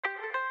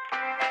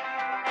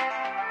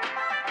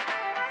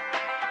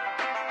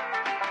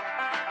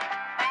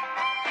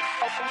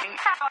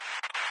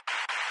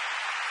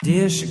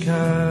Dear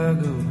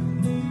Chicago.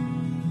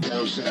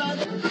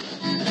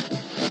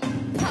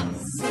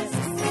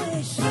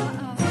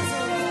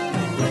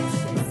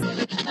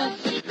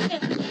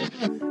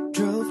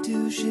 Drove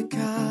to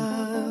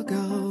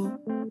Chicago.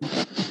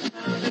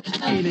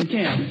 In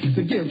camp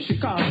to give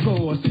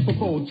Chicago a Super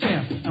Bowl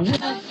champ.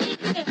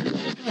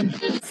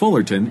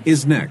 Fullerton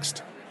is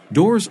next.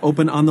 Doors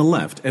open on the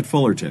left at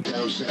Fullerton.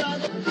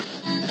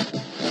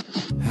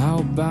 How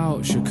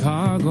about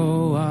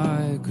Chicago?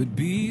 I could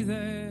be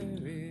there.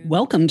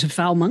 Welcome to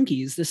Foul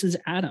Monkeys. This is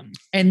Adam.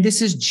 And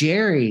this is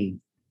Jerry.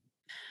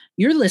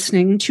 You're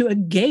listening to a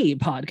gay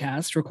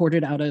podcast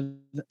recorded out of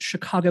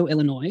Chicago,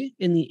 Illinois,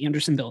 in the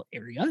Andersonville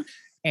area.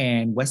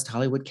 And West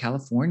Hollywood,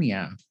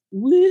 California.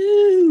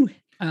 Woo!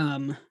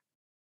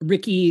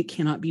 Ricky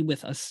cannot be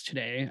with us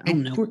today. I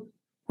don't know.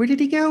 Where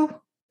did he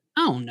go?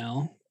 I don't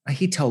know.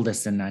 He told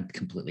us and I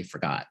completely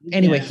forgot.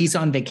 Anyway, Yeah. He's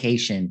on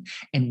vacation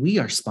and we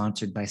are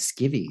sponsored by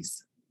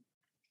Skivvies.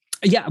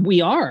 Yeah,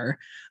 we are.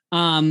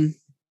 I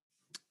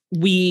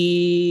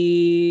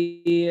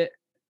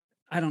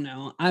don't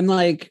know. I'm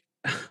like,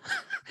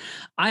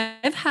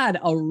 I've had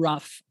a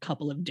rough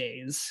couple of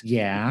days.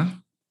 Yeah.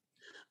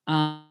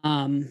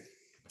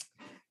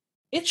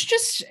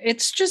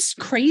 It's just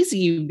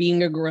crazy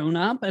being a grown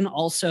up and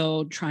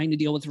also trying to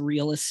deal with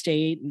real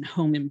estate and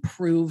home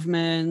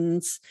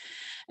improvements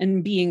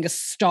and being a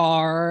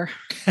star.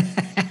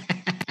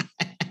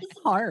 It's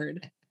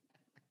hard.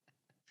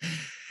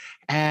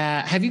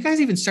 Have you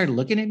guys even started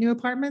looking at new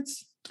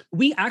apartments?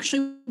 We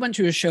actually went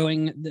to a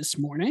showing this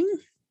morning.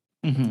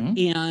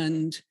 Mm-hmm.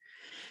 And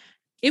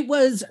it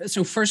was,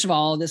 so first of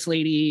all, this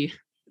lady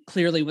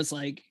clearly was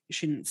like,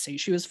 she didn't say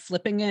she was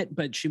flipping it,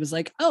 but she was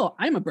like, oh,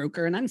 I'm a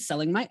broker and I'm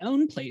selling my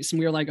own place. And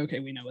we were like, okay,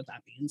 we know what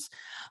that means.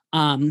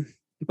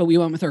 But we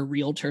went with our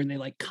realtor and they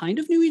like kind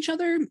of knew each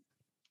other.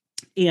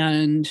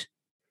 And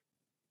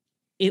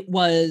it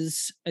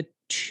was a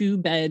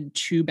 2-bed,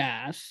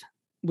 2-bath,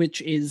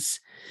 which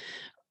is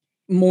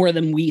more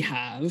than we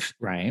have.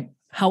 Right.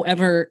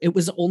 However, it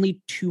was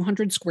only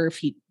 200 square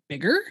feet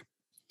bigger.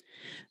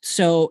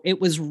 So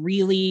it was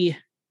really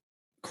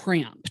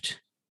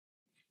cramped.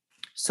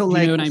 So You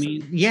like, know what I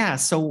mean? Yeah.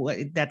 So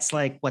that's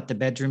like what the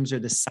bedrooms are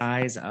the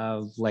size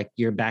of like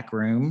your back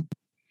room.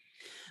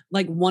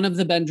 Like one of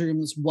the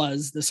bedrooms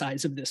was the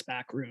size of this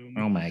back room.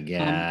 Oh my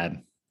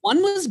God.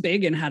 One was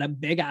big and had a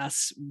big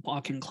ass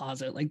walk-in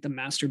closet. Like the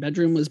master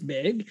bedroom was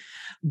big,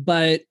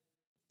 but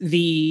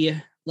the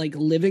like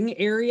living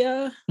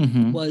area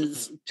Mm-hmm.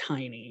 was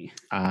tiny.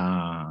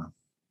 Ah.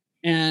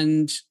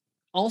 And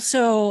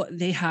also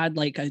they had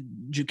like a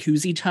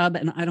jacuzzi tub,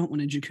 and I don't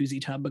want a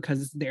jacuzzi tub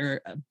because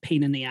they're a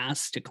pain in the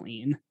ass to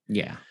clean.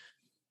 Yeah.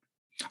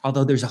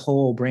 Although there's a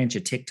whole branch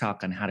of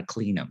TikTok on how to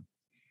clean them.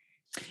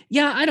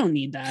 Yeah, I don't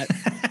need that.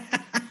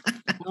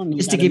 I don't need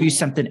Just to that give in you my-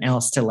 something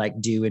else to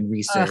like do and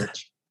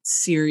research.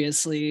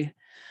 Seriously.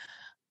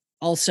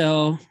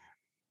 Also,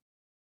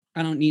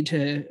 I don't need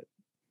to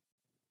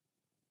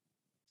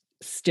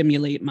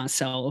stimulate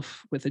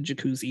myself with a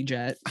jacuzzi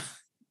jet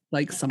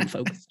like some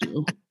folks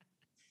do.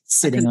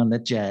 Sitting on the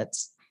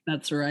jets.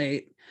 That's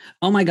right.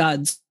 Oh my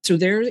God. So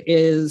there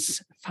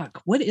is,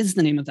 what is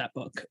the name of that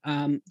book?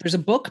 There's a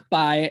book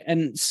by,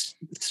 and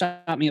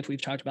stop me if we've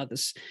talked about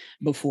this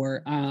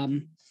before.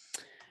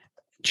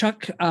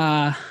 Chuck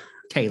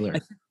Taylor.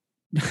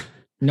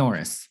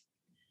 Norris.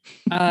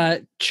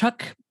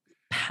 Chuck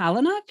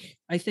Palahniuk,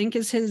 I think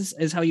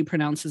is how you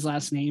pronounce his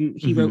last name.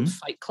 He wrote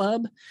Fight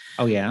Club.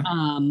 Oh yeah.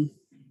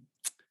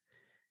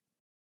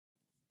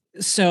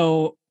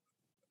 So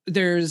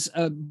there's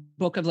a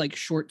book of like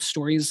short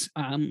stories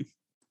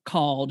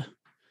called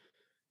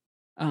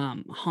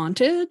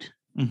Haunted.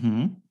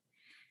 Mm-hmm.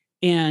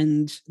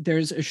 And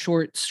there's a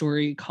short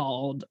story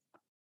called,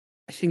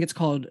 I think it's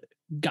called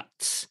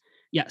Guts.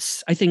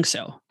 Yes, I think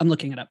so. I'm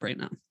looking it up right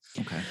now.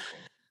 Okay.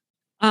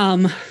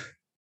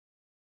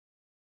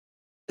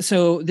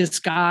 So this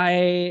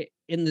guy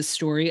in this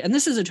story, and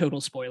this is a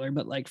total spoiler,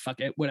 but like, fuck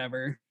it,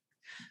 whatever.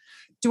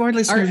 Do our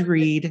listeners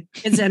read?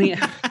 Is any,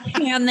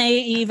 can they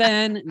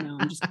even? No,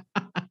 I'm just,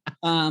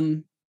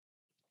 and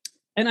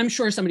I'm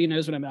sure somebody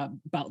knows what I'm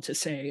about to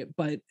say,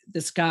 but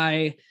this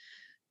guy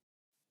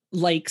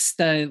likes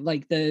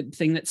the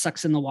thing that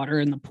sucks in the water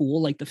in the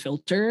pool, like the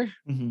filter.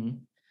 Mm-hmm.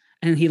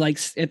 And he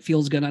likes, it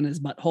feels good on his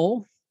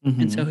butthole.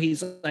 Mm-hmm. And so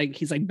he's like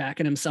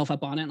backing himself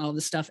up on it and all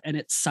this stuff. And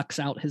it sucks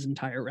out his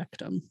entire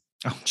rectum.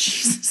 Oh,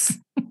 Jesus.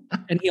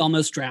 And he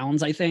almost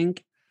drowns, I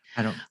think.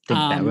 I don't think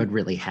that would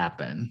really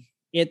happen.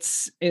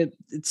 It's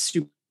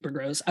super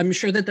gross. I'm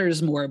sure that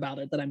there's more about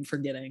it that I'm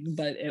forgetting,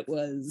 but it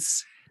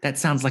was. That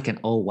sounds like an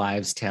old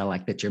wives' tale,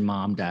 like that your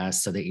mom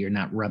does, so that you're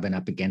not rubbing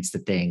up against the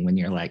thing when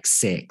you're like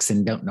 6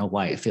 and don't know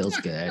why it feels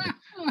good.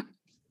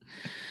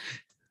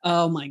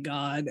 Oh my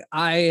God.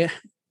 I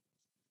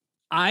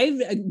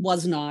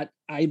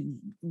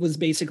was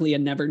basically a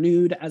never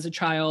nude as a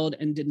child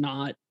and did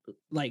not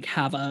like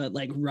have a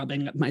like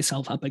rubbing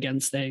myself up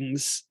against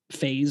things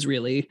phase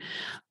really.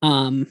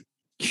 You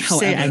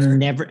say a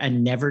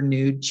never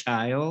nude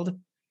child?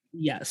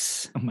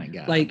 Yes. Oh my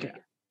God. Like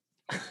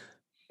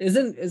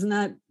Isn't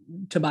that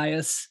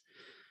Tobias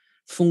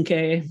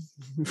Funke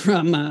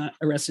from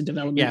Arrested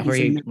Development? Yeah, where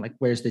He's in he like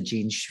wears the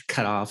jean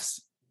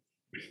cutoffs.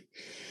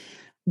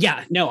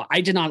 Yeah, no,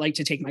 I did not like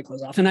to take my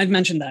clothes off. And I've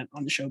mentioned that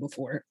on the show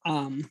before.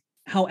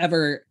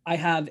 However, I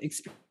have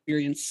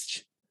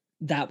experienced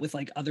that with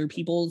like other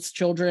people's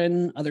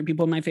children, other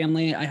people in my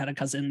family. I had a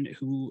cousin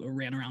who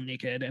ran around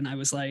naked, and I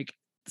was like,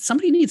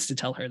 somebody needs to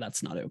tell her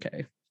that's not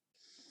okay.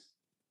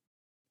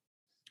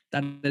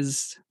 That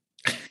is,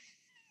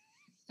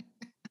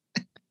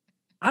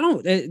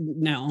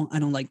 no, I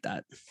don't like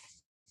that.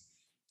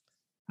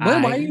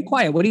 Why are you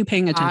quiet? What are you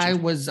paying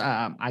attention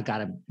to? I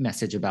got a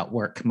message about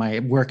work, my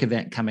work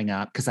event coming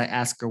up, because I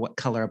asked her what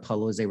color of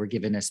polos they were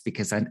giving us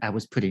because I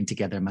was putting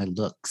together my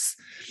looks.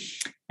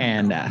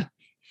 And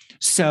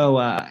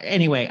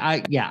anyway,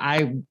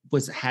 I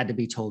had to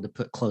be told to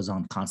put clothes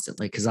on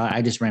constantly because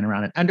I just ran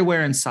around in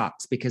underwear and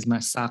socks because my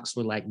socks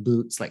were like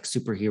boots, like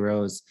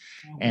superheroes,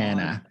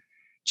 and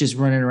just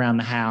running around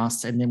the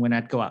house. And then when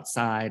I'd go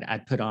outside,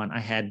 I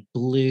had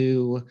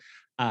blue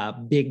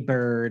Big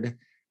Bird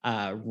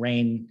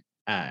rain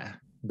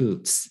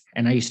boots,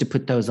 and I used to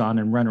put those on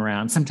and run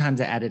around.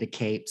 Sometimes I added a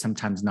cape,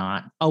 sometimes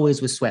not,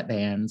 always with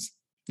sweatbands,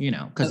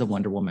 because of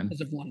Wonder Woman.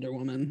 Because of Wonder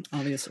Woman,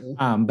 obviously.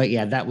 But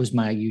yeah, that was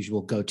my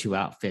usual go-to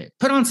outfit.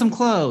 Put on some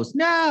clothes.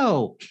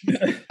 No.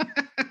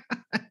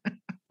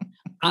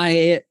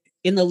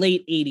 In the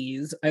late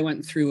 80s, I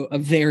went through a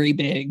very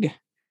big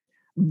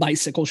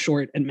bicycle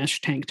short and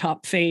mesh tank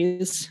top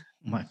phase.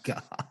 Oh my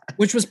God.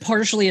 Which was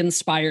partially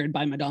inspired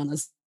by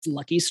Madonna's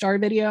Lucky Star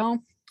video.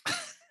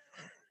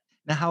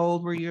 Now, how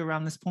old were you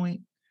around this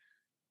point?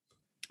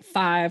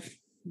 4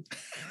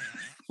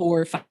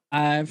 or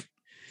 5.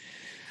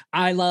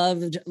 I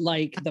loved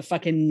like the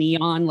fucking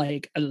neon,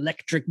 like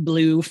electric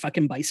blue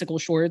fucking bicycle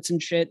shorts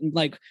and shit. And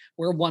like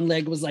where one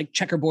leg was like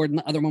checkerboard and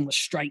the other one was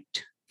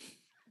striped.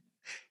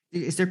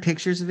 Is there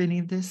pictures of any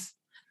of this?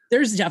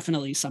 There's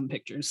definitely some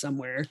pictures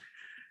somewhere.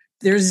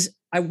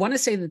 I want to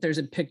say that there's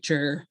a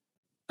picture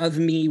of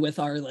me with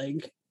our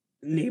like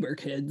neighbor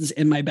kids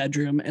in my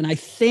bedroom. And I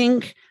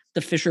think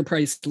the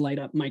Fisher-Price light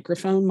up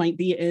microphone might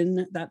be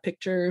in that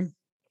picture.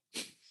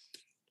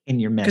 In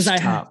your mesh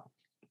top.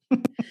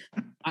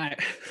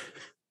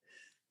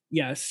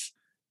 Yes.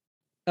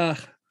 I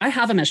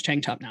have a mesh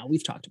tank top now.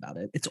 We've talked about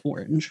it. It's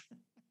orange.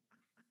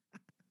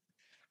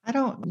 I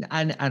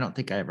don't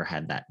think I ever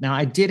had that.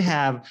 Now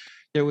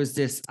there was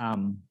this,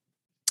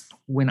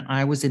 when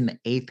I was in the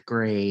 8th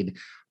grade,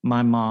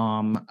 my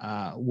mom when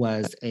I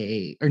was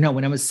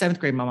 7th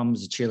grade, my mom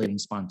was a cheerleading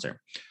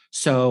sponsor.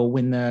 So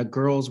when the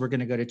girls were going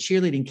to go to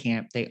cheerleading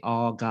camp, they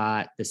all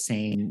got the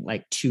same,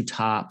 like 2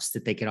 tops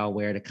that they could all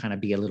wear to kind of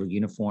be a little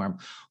uniform.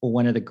 Well,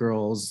 one of the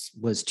girls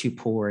was too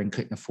poor and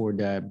couldn't afford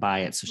to buy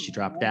it. So she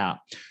dropped out.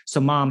 So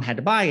mom had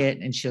to buy it,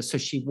 and so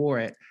she wore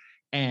it.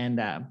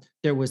 And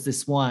there was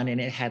this one,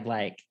 and it had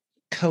like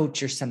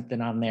Coach or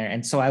something on there.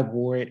 And so I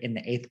wore it in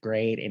the 8th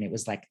grade, and it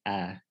was like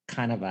a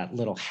kind of a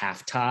little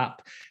half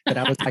top, but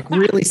I was like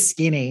really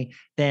skinny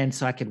then,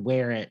 so I could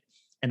wear it.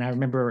 And I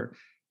remember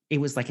it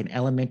was like an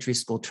elementary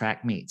school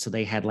track meet. So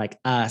they had like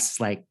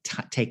us like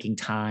taking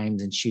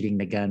times and shooting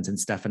the guns and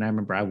stuff. And I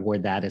remember I wore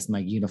that as my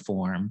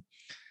uniform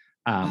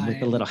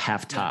with the little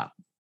half top.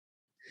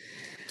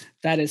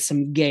 That is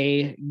some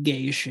gay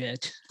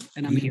shit.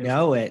 And I'm You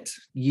know it.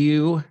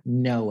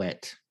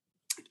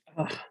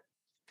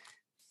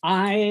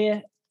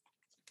 I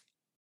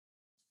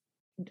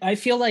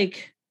feel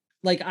like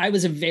I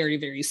was a very,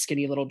 very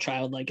skinny little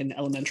child, like in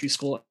elementary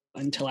school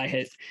until I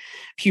hit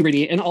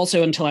puberty, and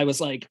also until I was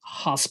like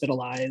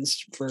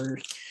hospitalized for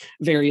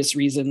various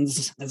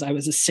reasons, as I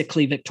was a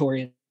sickly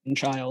Victorian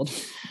child.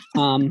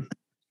 All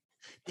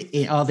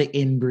the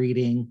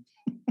inbreeding.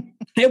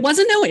 It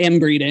wasn't no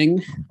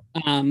inbreeding.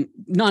 Not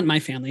in my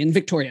family. In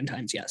Victorian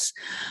times, yes.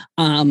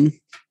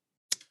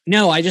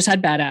 No, I just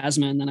had bad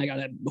asthma, and then I got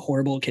a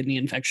horrible kidney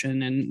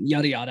infection and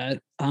yada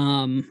yada.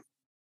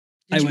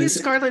 Did you get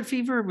scarlet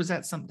fever? Was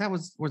that a friend of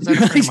mine?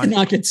 I did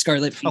not get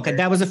scarlet fever. Okay,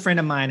 that was a friend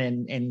of mine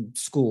in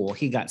school.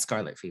 He got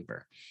scarlet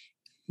fever.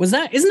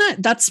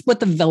 That's what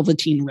the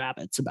Velveteen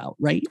Rabbit's about,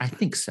 right? I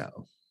think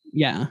so.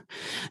 Yeah.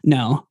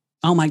 No.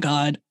 Oh my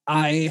God.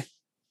 I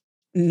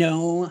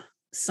know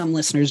some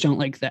listeners don't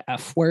like the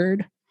F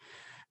word,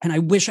 and I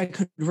wish I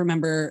could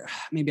remember.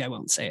 Maybe I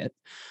won't say it.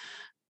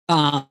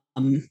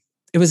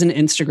 It was an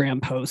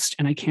Instagram post,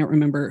 and I can't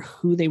remember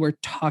who they were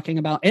talking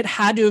about. It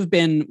had to have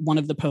been one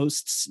of the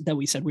posts that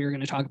we said we were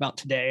going to talk about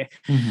today.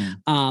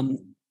 Mm-hmm.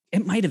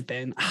 It might have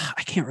been,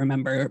 I can't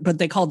remember, but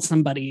they called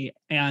somebody,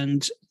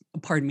 and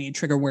pardon me,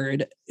 trigger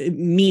word,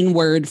 mean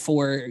word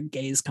for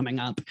gays coming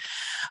up.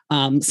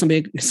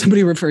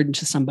 Somebody referred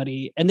to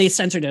somebody, and they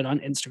censored it on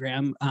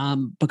Instagram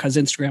because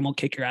Instagram will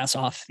kick your ass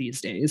off these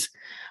days.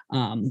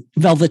 The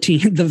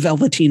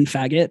Velveteen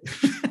faggot.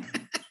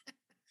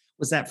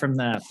 Was that from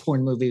the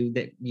porn movie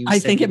that you I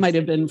think it might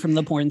have been from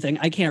the porn thing.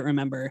 I can't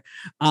remember.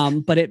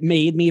 But it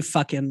made me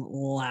fucking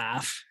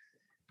laugh.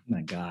 Oh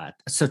my God.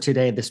 So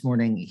this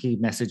morning, he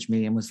messaged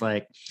me and was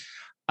like,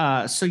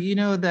 so you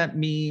know that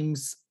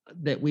memes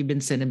that we've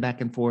been sending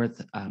back and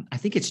forth. I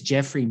think it's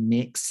Jeffrey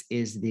Mix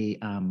is the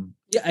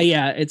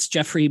Yeah, it's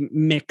Jeffrey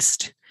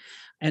Mixed,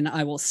 and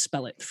I will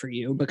spell it for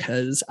you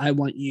because I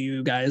want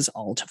you guys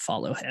all to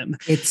follow him.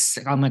 It's,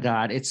 oh my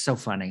God, it's so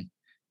funny.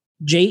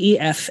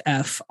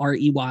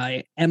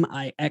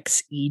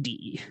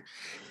 JEFFREYMIXED.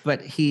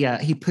 But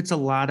he puts a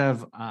lot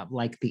of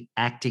like the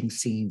acting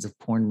scenes of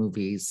porn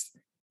movies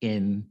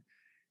in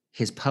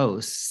his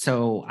posts.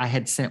 So I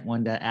had sent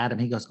one to Adam.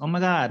 He goes, "Oh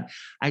my God,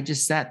 I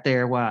just sat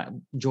there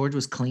while George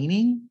was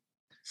cleaning."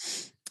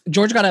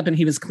 George got up and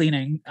he was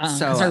cleaning because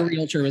So, our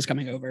realtor was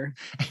coming over.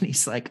 And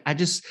he's like, "I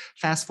just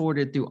fast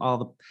forwarded through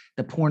all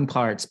the porn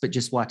parts, but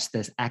just watched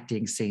this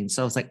acting scene."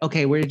 So I was like,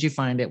 "Okay, where did you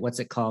find it? What's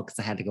it called?" Because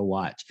I had to go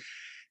watch.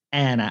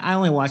 And I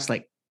only watched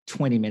like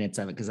 20 minutes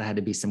of it because I had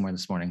to be somewhere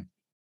this morning.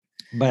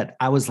 But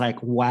I was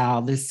like,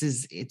 wow, it's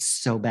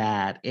so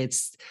bad.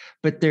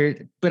 But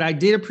I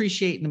did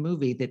appreciate in the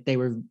movie that they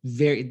were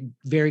very,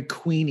 very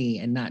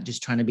queeny and not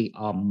just trying to be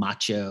all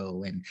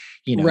macho and,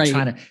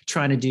 Right.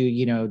 trying to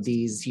do,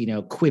 these,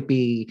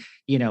 quippy,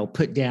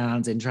 put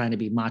downs and trying to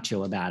be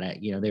macho about it.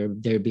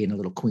 They're being a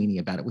little queeny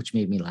about it, which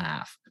made me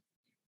laugh.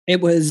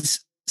 It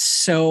was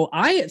so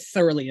I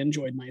thoroughly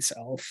enjoyed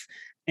myself,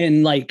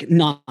 and like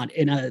not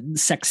in a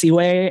sexy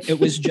way. It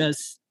was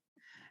just,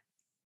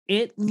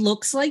 it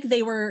looks like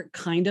they were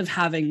kind of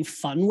having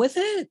fun with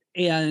it,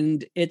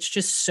 and it's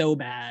just so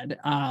bad.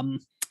 My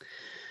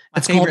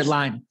favorite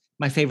line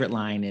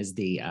is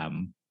the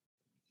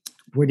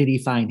where did he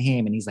find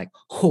him? And he's like,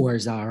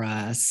 "Whores are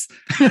us."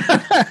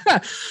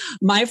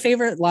 My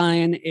favorite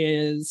line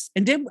is,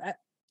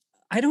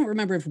 I don't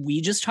remember if we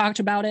just talked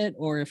about it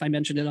or if I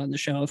mentioned it on the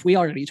show. If we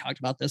already talked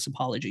about this,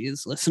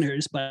 apologies,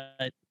 listeners,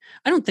 but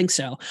I don't think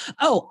so.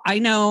 Oh, I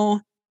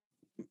know.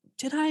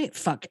 Did I?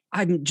 Fuck.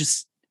 I'm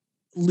just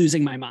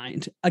losing my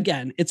mind.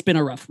 Again, it's been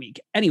a rough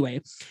week.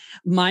 Anyway,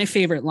 my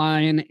favorite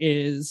line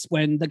is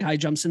when the guy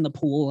jumps in the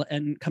pool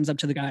and comes up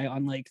to the guy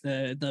on like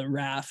the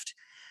raft.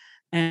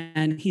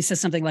 And he says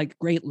something like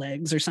 "great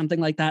legs" or something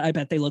like that. I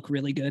bet they look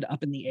really good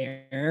up in the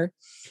air.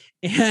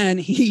 And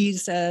he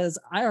says,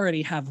 "I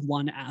already have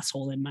one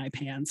asshole in my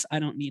pants. I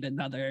don't need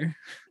another."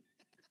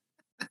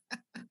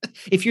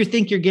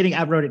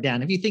 I wrote it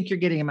down. If you think you're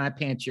getting in my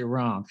pants, you're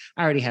wrong.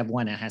 I already have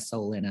one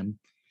asshole in them.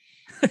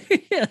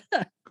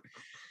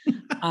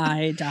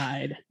 I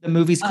died. The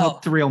movie's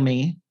called Thrill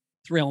Me.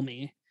 Thrill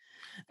Me.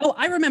 Oh,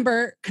 I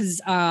remember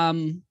because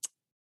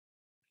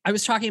I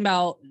was talking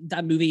about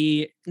that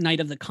movie, Night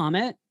of the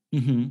Comet,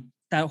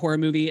 that horror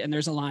movie. And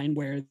there's a line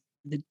where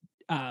the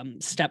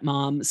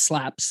stepmom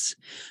slaps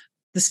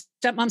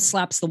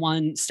the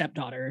one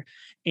stepdaughter,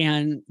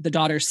 and the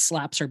daughter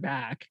slaps her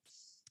back,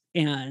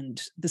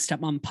 and the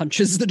stepmom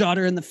punches the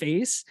daughter in the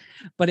face.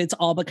 But it's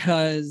all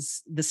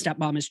because the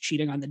stepmom is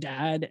cheating on the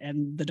dad,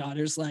 and the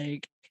daughter's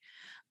like,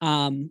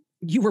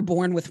 "You were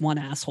born with one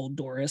asshole,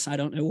 Doris. I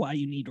don't know why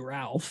you need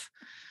Ralph."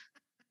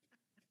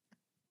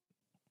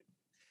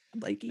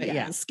 Like,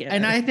 yes, yeah.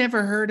 And I'd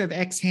never heard of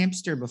X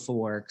Hamster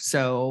before,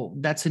 so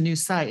that's a new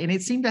site, and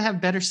it seemed to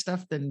have better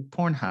stuff than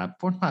Pornhub.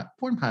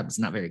 Pornhub's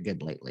not very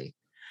good lately.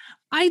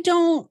 I'm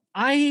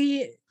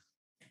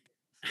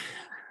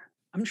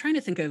trying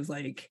to think of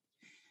like,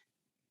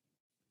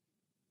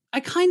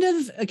 I kind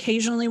of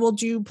occasionally will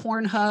do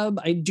Pornhub.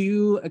 I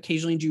do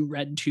occasionally do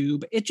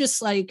RedTube. It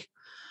just like,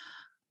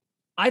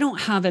 I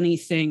don't have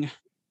anything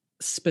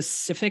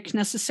specific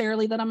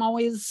necessarily that I'm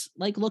always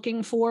like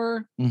looking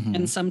for.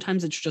 And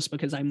sometimes it's just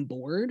because I'm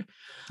bored.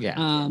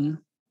 Yeah.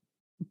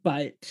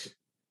 But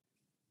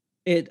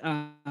it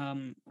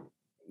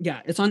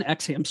it's on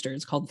X Hamster.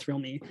 It's called Thrill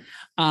Me.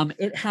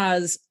 It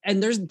has,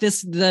 and there's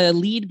the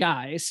lead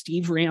guy,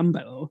 Steve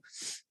Rambo,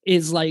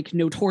 is like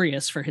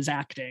notorious for his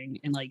acting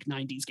in like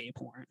 90s gay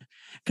porn.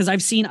 Because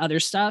I've seen other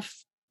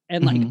stuff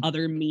and like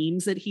other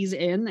memes that he's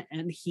in,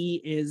 and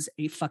he is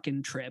a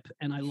fucking trip,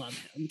 and I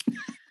love him.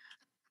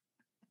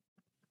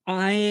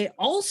 I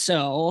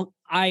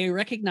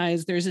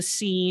recognize there's a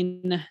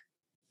scene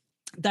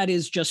that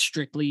is just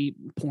strictly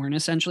porn,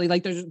 essentially.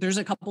 Like there's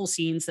a couple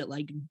scenes that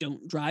like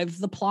don't drive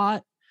the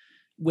plot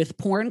with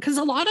porn, because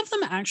a lot of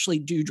them actually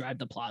do drive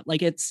the plot.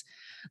 Like it's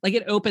like,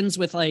 it opens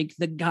with like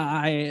the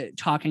guy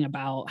talking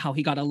about how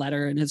he got a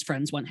letter and his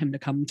friends want him to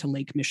come to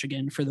Lake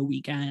Michigan for the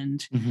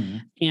weekend.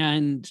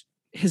 And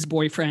his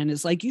boyfriend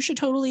is like, "You should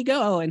totally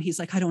go." And he's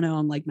like, "I don't know.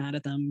 I'm like mad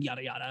at them,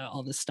 yada, yada,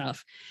 all this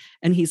stuff."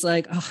 And he's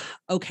like, "Oh,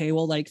 okay,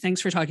 well, like, thanks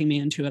for talking me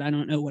into it. I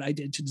don't know what I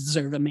did to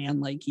deserve a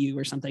man like you,"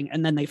 or something.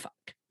 And then they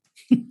fuck.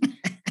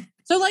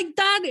 So like,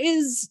 that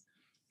is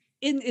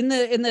in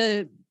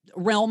the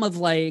realm of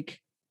like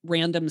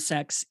random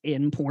sex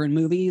in porn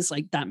movies.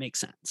 Like, that makes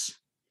sense.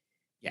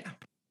 Yeah.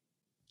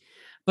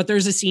 But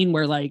there's a scene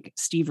where like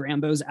Steve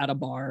Rambo's at a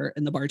bar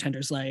and the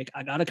bartender's like,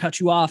 "I gotta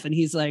cut you off." And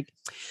he's like,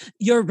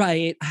 "You're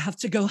right. I have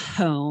to go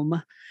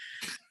home."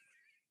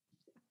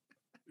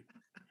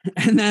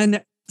 And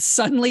then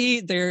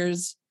suddenly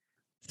there's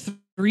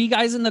 3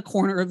 guys in the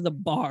corner of the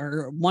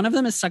bar. One of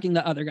them is sucking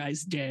the other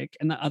guy's dick,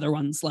 and the other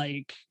one's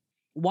like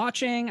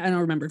watching. I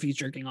don't remember if he's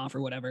jerking off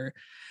or whatever.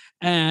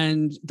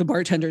 And the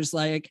bartender's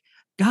like,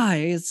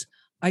 guys,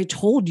 I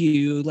told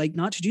you like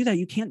not to do that.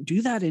 You can't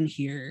do that in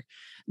here.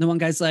 And the one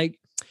guy's like,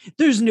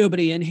 there's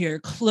nobody in here.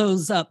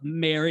 Close up,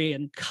 Mary,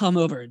 and come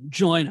over and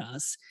join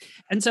us.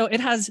 And so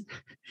it's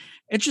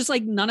just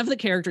like none of the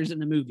characters in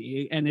the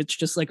movie, and it's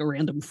just like a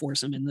random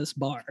foursome in this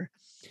bar.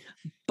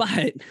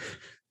 But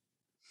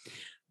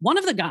one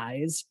of the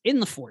guys in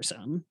the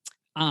foursome,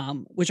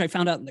 which I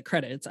found out in the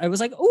credits, I was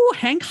like, oh,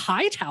 Hank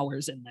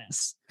Hightower's in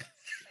this.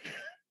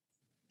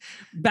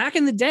 Back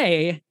in the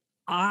day,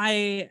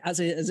 I, as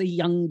a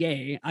young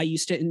gay, I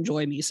used to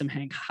enjoy me some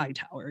Hank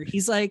Hightower.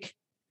 He's like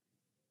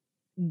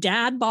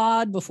dad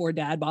bod before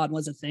dad bod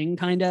was a thing,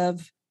 kind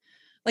of.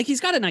 Like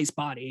he's got a nice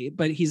body,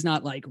 but he's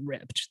not like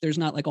ripped. There's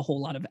not like a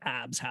whole lot of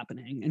abs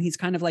happening. And he's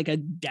kind of like a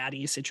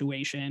daddy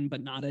situation,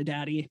 but not a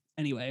daddy.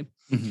 Anyway,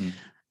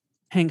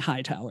 Hank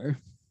Hightower.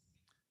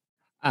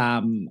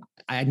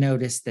 I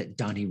noticed that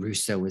Donnie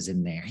Russo was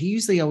in there. He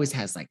usually always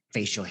has like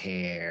facial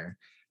hair.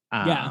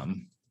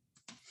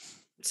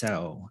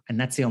 So, and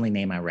that's the only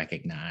name I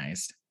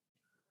recognized.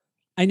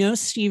 I know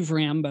Steve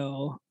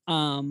Rambo.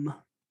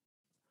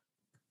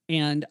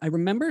 And I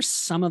remember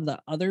some of the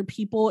other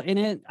people in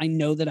it. I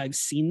know that I've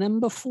seen them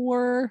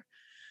before,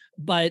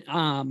 but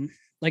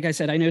like I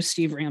said, I know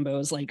Steve Rambo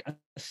is like a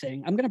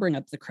thing. I'm going to bring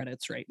up the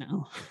credits right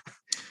now.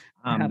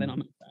 I have it on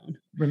my phone.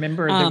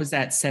 Remember there was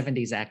that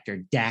 70s actor,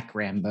 Dak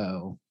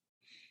Rambo.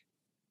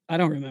 I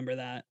don't remember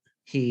that.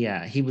 He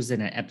was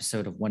in an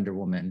episode of Wonder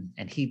Woman,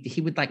 and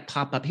he would like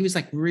pop up. He was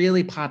like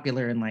really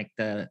popular in like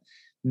the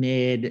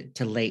mid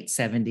to late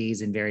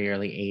 70s and very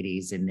early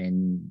 80s, and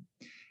then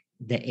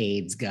the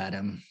AIDS got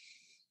him.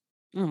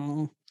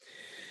 Oh,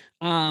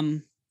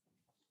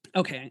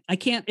 okay. I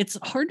can't. It's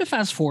hard to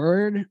fast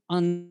forward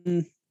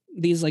on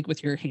these like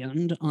with your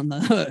hand on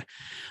the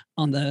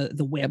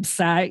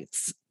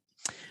websites,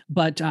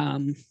 but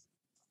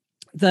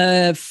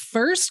the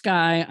first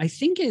guy I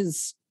think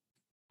is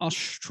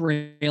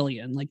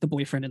Australian, like the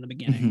boyfriend in the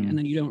beginning, and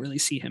then you don't really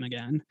see him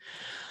again.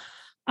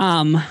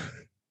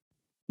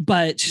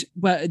 But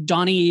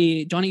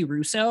Donnie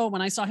Russo,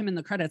 when I saw him in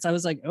the credits, I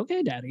was like,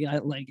 okay, daddy,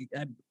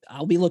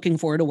 I'll be looking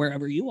forward to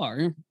wherever you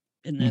are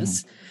in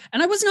this.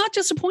 And I was not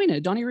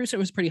disappointed. Donnie Russo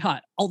was pretty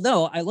hot.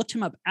 Although I looked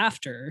him up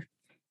after,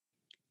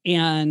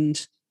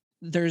 and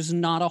there's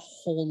not a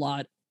whole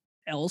lot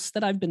else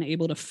that I've been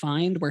able to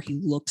find where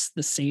he looks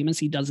the same as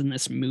he does in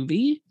this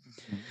movie.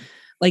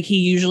 Like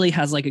he usually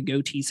has like a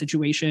goatee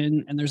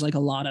situation, and there's like a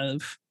lot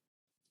of,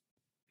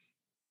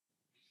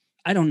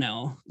 I don't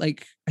know.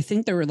 Like, I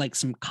think there were like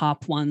some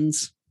cop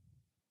ones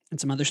and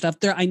some other stuff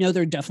there. I know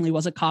there definitely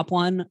was a cop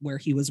one where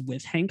he was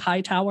with Hank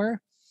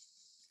Hightower.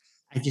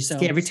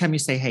 Every time you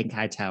say Hank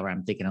Hightower,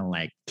 I'm thinking of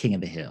like King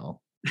of the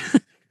Hill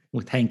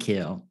with Hank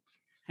Hill.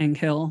 Hank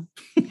Hill.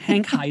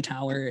 Hank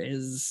Hightower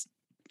is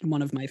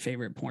one of my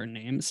favorite porn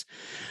names.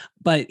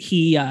 But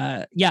he,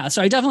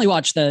 so I definitely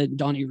watched the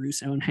Donnie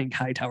Russo and Hank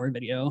Hightower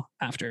video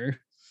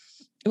after.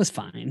 It was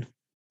fine.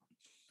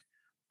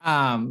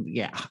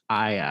 Maybe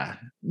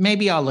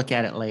I'll look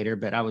at it later,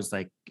 but I was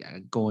like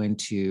going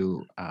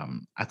to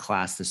a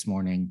class this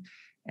morning,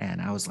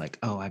 and I was like,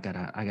 oh, I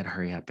gotta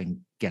hurry up and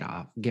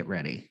get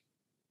ready.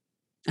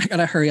 I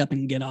gotta hurry up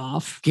and get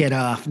off.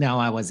 No,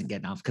 I wasn't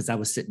getting off because I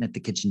was sitting at the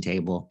kitchen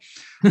table.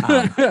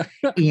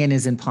 Ian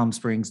is in Palm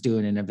Springs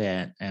doing an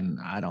event, and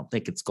I don't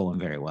think it's going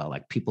very well.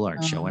 Like people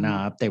aren't showing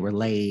up. They were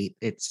late.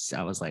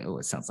 I was like, oh,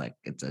 it sounds like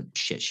it's a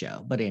shit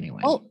show. But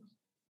anyway. Oh.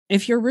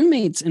 If your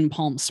roommate's in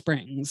Palm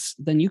Springs,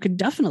 then you could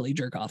definitely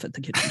jerk off at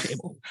the kitchen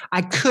table.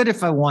 I could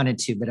if I wanted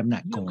to, but I'm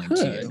not going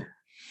to.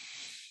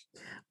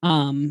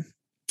 I'm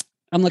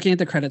looking at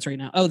the credits right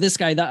now. Oh, this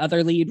guy, the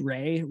other lead,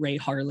 Ray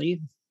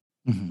Harley.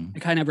 I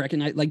kind of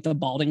recognize, like the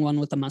balding one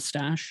with the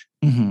mustache.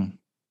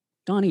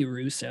 Donnie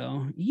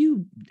Russo,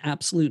 you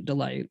absolute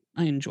delight.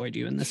 I enjoyed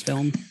you in this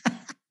film.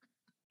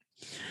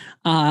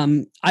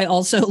 I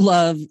also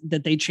love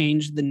that they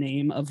changed the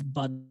name of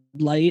Bud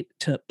Light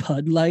to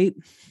Pud Light.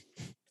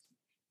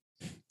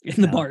 In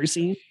the bar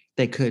scene,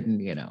 they couldn't,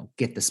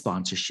 get the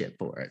sponsorship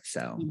for it.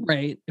 So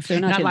right, if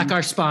they're not like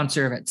our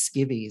sponsor at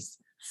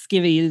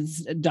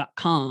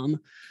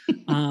skivvies.com.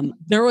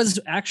 There was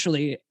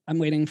actually, I'm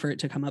waiting for it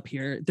to come up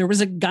here. There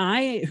was a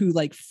guy who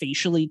like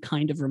facially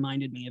kind of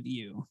reminded me of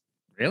you.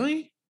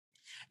 Really?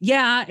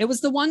 Yeah, it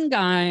was the one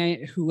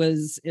guy who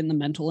was in the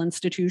mental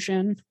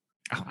institution.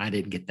 Oh, I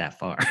didn't get that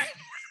far.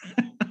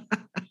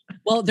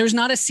 Well, there's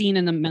not a scene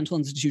in the mental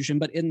institution,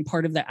 but in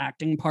part of the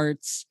acting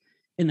parts.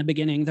 In the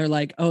beginning, they're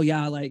like, oh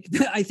yeah, like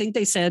I think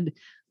they said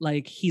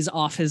like he's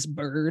off his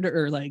bird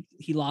or like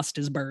he lost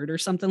his bird or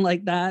something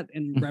like that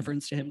in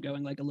reference to him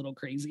going like a little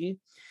crazy.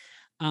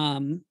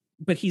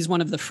 But he's one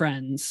of the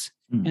friends,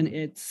 and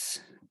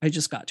I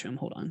just got to him.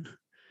 Hold on.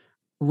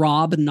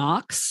 Rob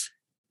Knox,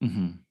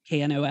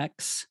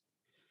 Knox.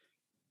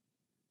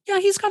 Yeah,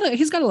 he's got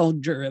a little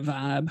Jura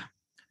vibe.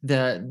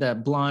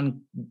 The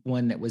blonde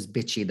one that was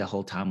bitchy the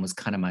whole time was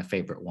kind of my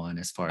favorite one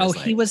as far as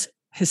he was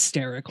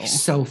hysterical.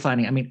 So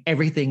funny. I mean,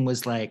 everything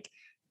was like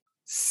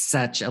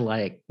such a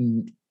like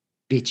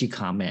bitchy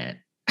comment.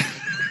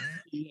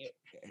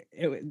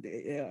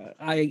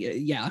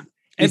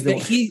 He's the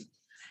one.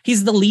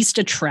 He's the least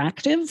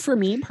attractive for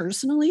me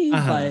personally,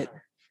 but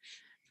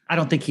I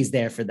don't think he's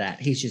there for that.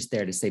 He's just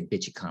there to say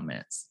bitchy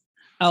comments.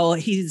 oh,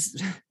 he's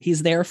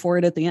there for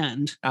it at the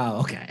end.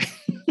 Oh, okay.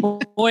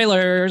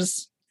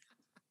 Spoilers.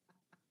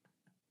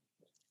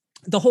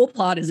 The whole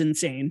plot is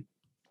insane.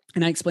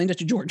 And I explained it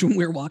to George when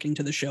we were walking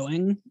to the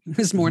showing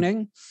this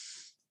morning.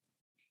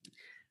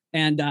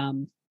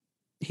 And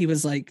he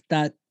was like,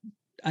 that,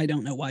 I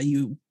don't know why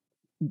you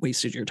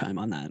wasted your time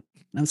on that.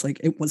 And I was like,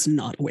 it was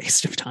not a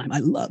waste of time. I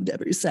loved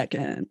every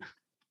second.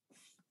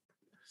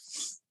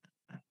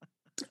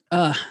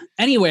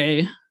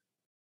 Anyway,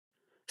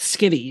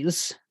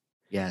 skivvies.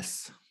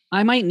 Yes.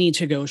 I might need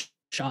to go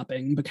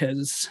shopping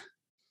because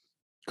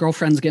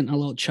girlfriend's getting a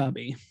little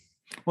chubby.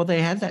 Well,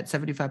 they had that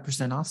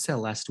 75% off sale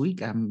last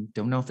week. I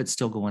don't know if it's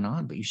still going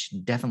on, but you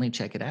should definitely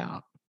check it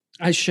out.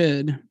 I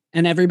should.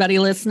 And everybody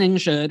listening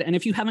should. And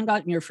if you haven't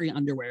gotten your free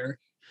underwear,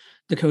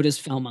 the code is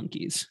Foul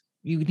Monkeys.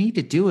 You need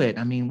to do it.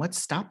 I mean, what's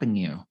stopping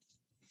you?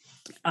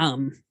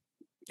 Who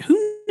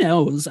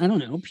knows? I don't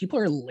know. People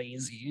are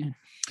lazy.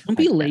 Don't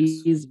be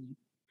lazy.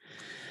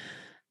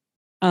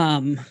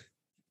 And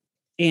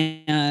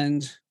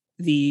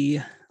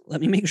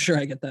let me make sure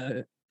I get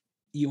the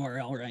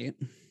URL right.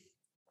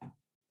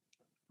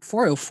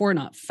 404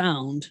 not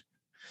found.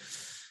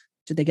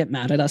 Did they get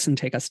mad at us and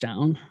take us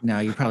down? No,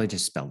 you probably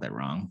just spelled it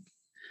wrong.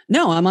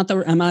 No, I'm at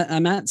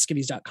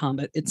skivvies.com,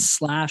 but it's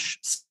slash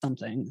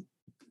something.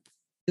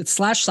 It's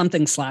slash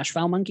something slash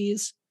Foul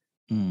Monkeys.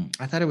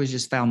 I thought it was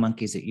just Foul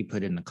Monkeys that you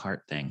put in the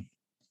cart thing.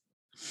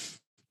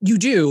 You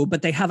do,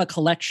 but they have a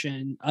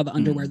collection of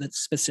underwear that's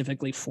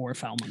specifically for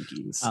Foul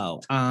Monkeys.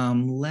 Oh,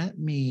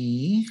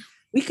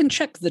 we can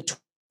check the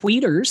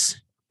tweeters.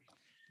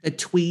 The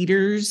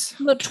tweeters.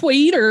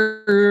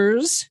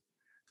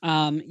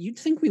 You'd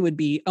think we would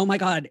be, oh my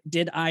God,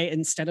 did I,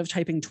 instead of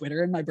typing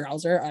Twitter in my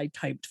browser, I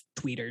typed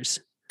tweeters.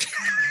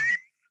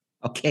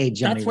 Okay,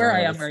 Johnny That's where Rose.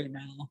 I am right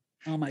now.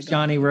 Oh my God.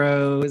 Johnny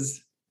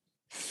Rose.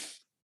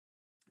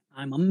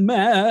 I'm a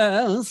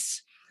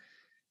mess.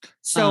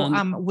 So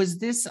was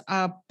this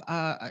a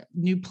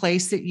new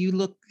place that you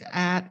looked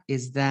at?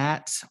 Is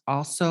that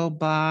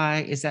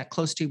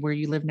close to where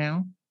you live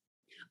now?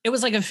 It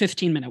was like a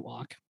 15-minute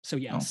walk. So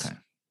yes. Okay.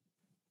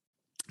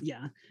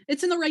 Yeah.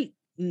 It's in the right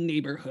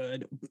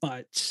neighborhood,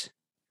 but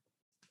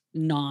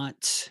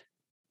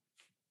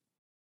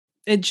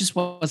it just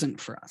wasn't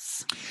for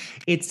us.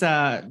 It's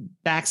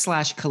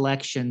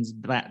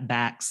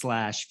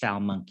 /collections / Foul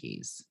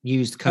Monkeys.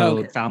 Used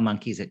code Foul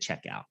Monkeys at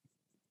checkout.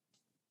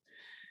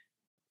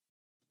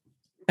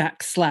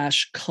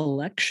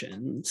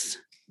 /collections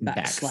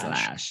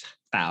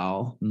 /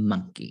 Foul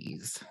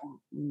Monkeys.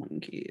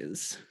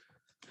 Monkeys.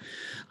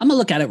 I'm gonna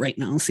look at it right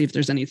now, see if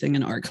there's anything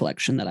in our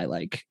collection that I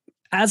like.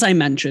 As I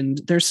mentioned,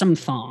 there's some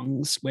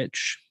thongs,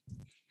 which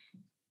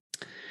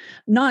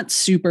not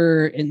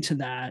super into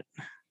that.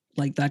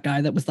 Like that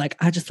guy that was like,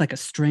 I just like a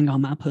string on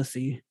my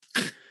pussy.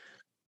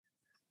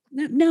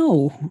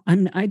 No,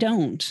 I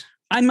don't.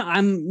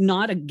 I'm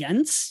not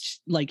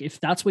against, like,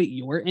 if that's what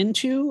you're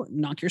into,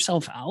 knock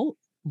yourself out.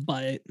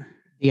 But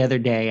the other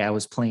day I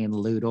was playing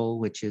Loodle,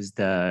 which is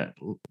the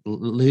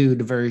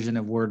lewd version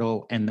of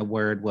Wordle, and the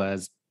word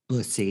was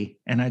pussy,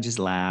 and I just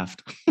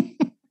laughed.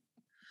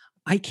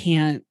 I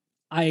can't.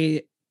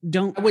 I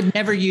would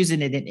never use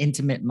it in an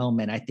intimate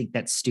moment. I think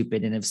that's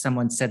stupid. And if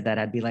someone said that,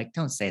 I'd be like,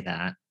 don't say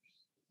that.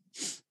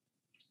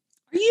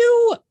 Are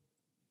you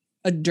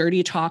a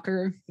dirty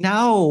talker?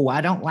 No,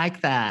 I don't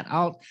like that.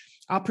 I'll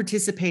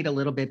participate a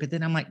little bit, but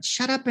then I'm like,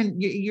 shut up, and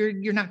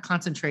you're not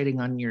concentrating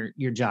on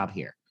your job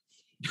here.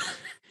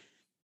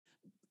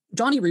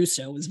 Donnie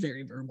Russo was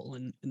very verbal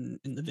in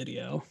the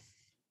video,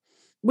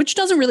 which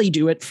doesn't really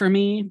do it for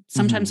me.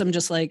 Sometimes I'm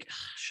just like,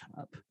 shut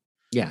up.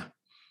 Yeah.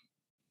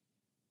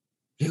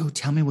 Dude,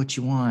 tell me what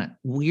you want.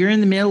 We're in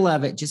the middle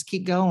of it. Just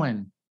keep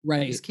going.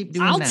 Right. Just keep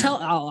doing that.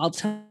 I'll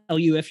tell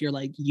you if you're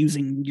like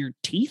using your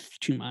teeth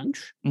too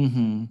much.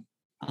 Mm-hmm.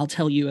 I'll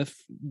tell you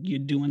if you're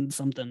doing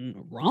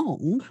something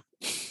wrong.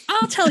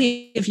 I'll tell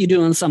you if you're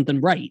doing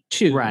something right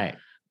too. Right.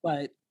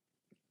 But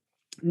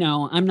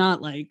no, I'm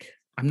not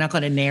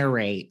going to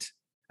narrate.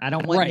 I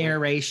don't want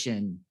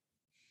narration.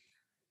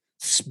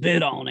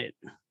 Spit on it.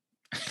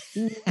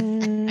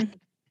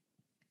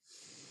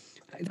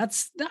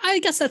 I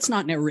guess that's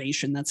not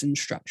narration. That's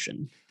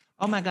instruction.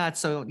 Oh my God.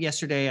 So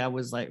yesterday I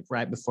was like,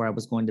 right before I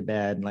was going to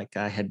bed, like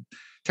I had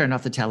turned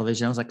off the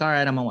television. I was like, all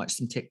right, I'm gonna watch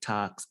some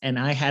TikToks. And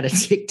I had a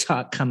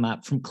TikTok come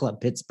up from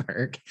Club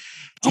Pittsburgh.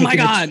 Oh my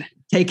God.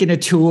 Taking a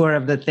tour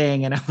of the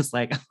thing. And I was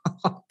like,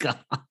 oh God,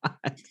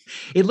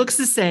 it looks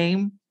the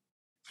same.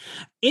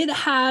 It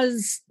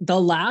has not the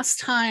last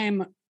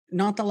time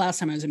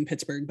I was in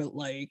Pittsburgh, but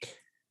like,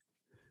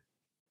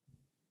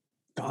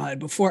 God,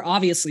 before I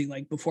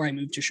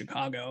moved to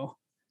Chicago,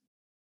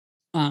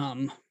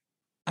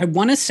 I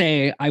want to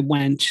say I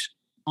went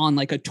on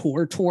like a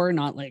tour,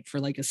 not like for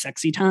like a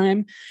sexy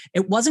time.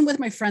 It wasn't with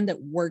my friend that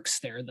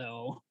works there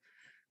though.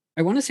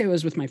 I want to say it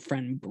was with my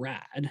friend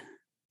Brad.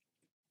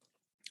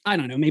 I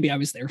don't know. Maybe I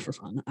was there for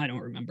fun. I don't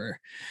remember.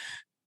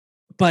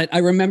 But I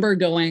remember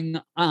going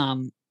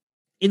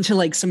into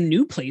like some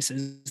new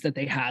places that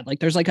they had. Like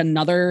there's like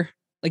another,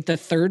 like the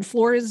third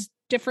floor is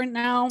different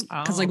now.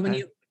 Cause like when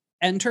you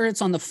enter,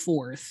 it's on the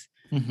fourth.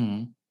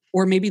 Mm-hmm.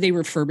 Or maybe they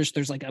refurbished,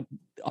 there's like a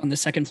on the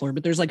second floor,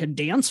 but there's like a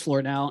dance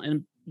floor now.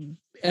 And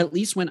at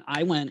least when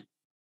I went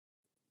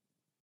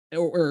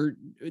or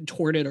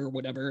toured it or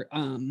whatever,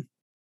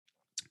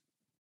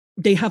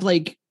 they have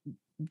like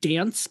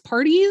dance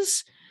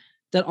parties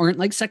that aren't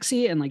like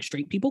sexy and like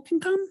straight people can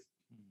come.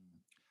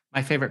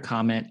 My favorite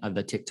comment of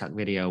the TikTok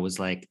video was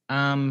like,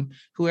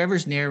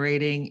 whoever's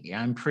narrating,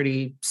 I'm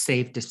pretty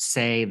safe to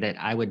say that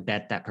I would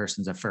bet that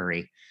person's a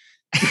furry.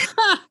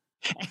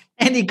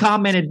 And he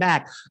commented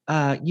back,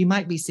 you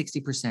might be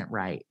 60%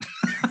 right.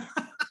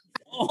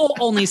 Oh,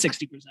 only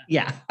 60%.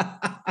 Yeah.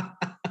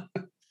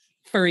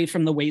 Furry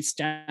from the waist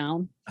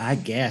down. I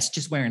guess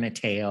just wearing a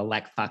tail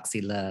like Foxy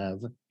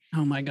Love.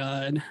 Oh my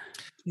God.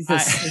 He's a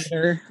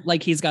skater,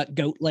 like he's got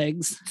goat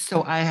legs.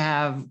 So I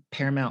have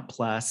Paramount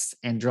Plus,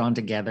 and Drawn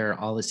Together,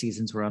 all the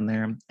seasons were on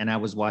there. And I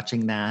was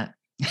watching that.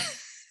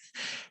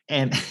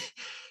 And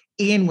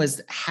Ian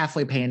was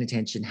halfway paying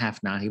attention,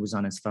 half not. He was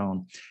on his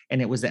phone.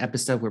 And it was the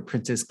episode where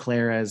Princess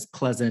Clara's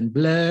cousin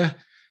Bleu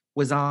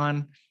was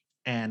on.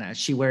 And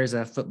she wears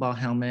a football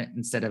helmet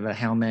instead of a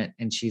helmet.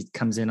 And she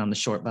comes in on the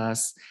short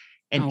bus.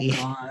 And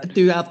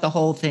throughout the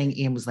whole thing,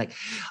 Ian was like,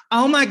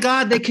 oh my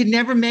God, they could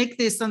never make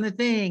this on the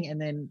thing. And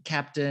then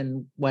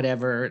Captain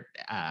whatever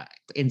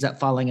ends up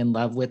falling in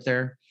love with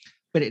her.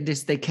 But it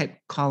just, they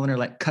kept calling her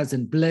like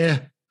Cousin Bleu,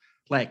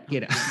 like,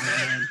 you know,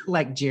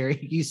 like Jerry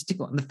used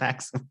to on the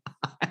Facts of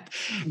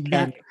Life.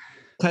 And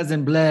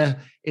Cousin Bleu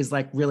is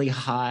like really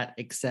hot,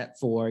 except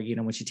for, you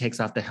know, when she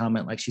takes off the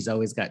helmet, like she's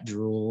always got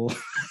drool.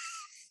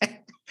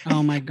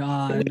 Oh my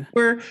God.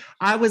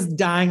 I was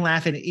dying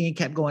laughing. Ian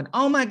kept going,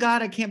 oh my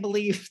God, I can't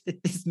believe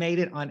that this made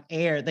it on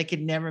air. They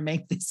could never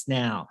make this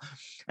now.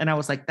 And I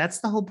was like, that's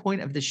the whole point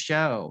of the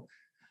show.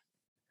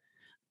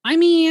 I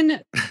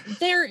mean,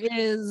 there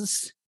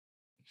is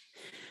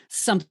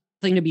something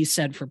to be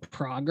said for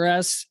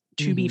progress.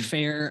 To be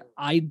fair,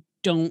 I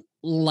don't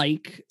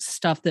like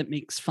stuff that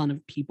makes fun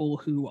of people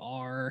who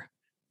are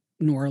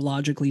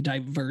neurologically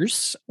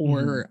diverse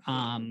or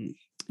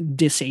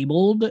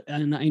disabled.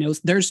 And I know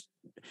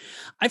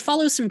I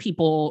follow some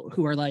people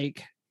who are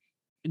like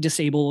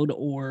disabled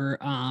or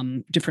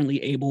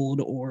differently abled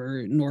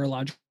or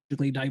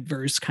neurologically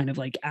diverse kind of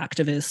like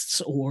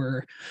activists,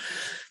 or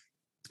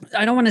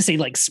I don't want to say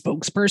like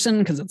spokesperson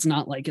because it's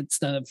not like it's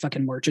the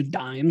fucking March of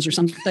Dimes or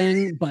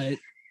something, but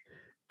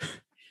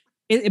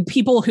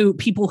people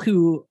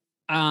who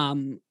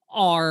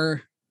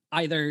are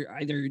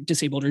either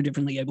disabled or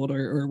differently abled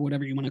or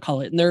whatever you want to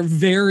call it. And they're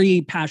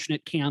very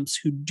passionate camps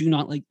who do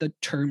not like the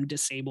term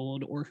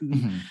disabled or who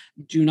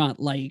do not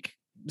like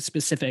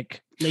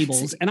specific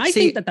labels. And I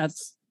think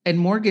that's... And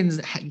Morgan's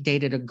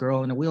dated a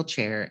girl in a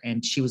wheelchair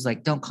and she was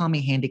like, don't call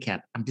me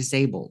handicapped. I'm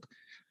disabled.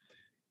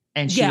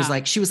 And she was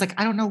like,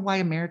 I don't know why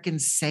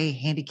Americans say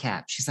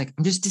handicapped. She's like,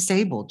 I'm just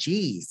disabled.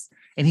 Jeez.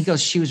 And he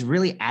goes, she was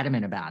really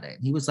adamant about it.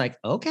 And he was like,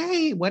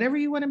 okay, whatever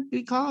you want to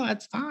be called,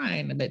 that's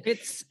fine. But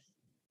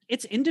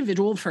it's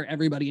individual for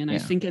everybody. And I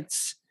think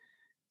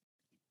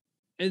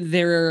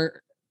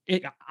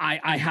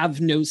I have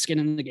no skin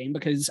in the game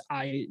because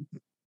I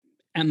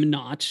am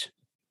not.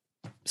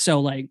 So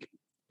like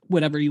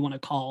whatever you want to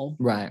call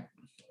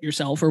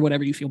yourself or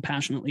whatever you feel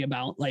passionately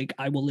about, like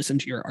I will listen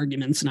to your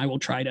arguments and I will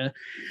try to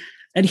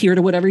adhere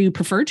to whatever you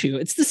prefer to.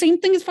 It's the same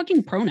thing as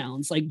fucking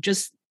pronouns. Like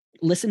just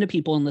listen to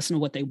people and listen to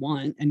what they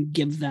want and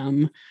give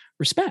them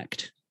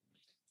respect.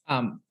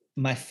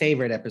 My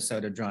favorite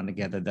episode of Drawn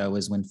Together, though,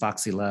 is when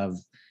Foxy Love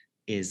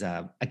is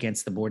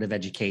against the Board of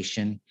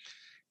Education.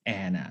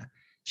 And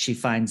she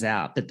finds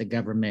out that the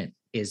government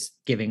is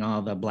giving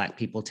all the Black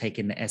people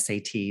taking the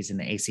SATs and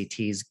the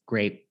ACTs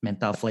grape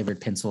menthol flavored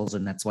pencils.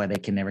 And that's why they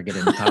can never get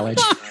into college.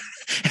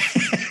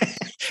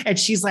 And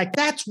she's like,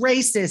 that's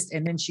racist.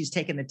 And then she's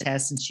taking the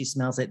test and she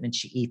smells it and then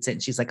she eats it.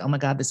 And she's like, oh my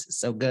God, this is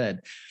so good.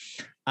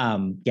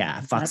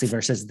 Foxy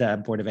versus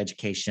the Board of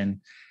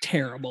Education.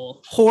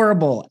 Terrible.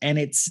 Horrible. And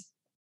it's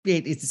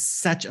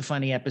such a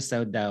funny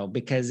episode though,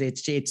 because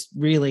it's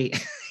really,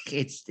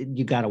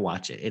 you got to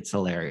watch it. It's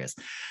hilarious.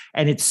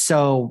 And it's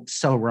so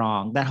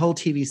wrong. That whole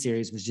TV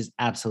series was just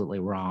absolutely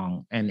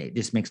wrong. And it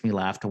just makes me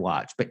laugh to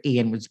watch. But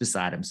Ian was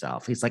beside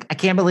himself. He's like, I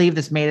can't believe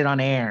this made it on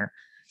air.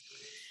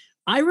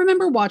 I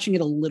remember watching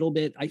it a little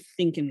bit, I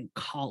think in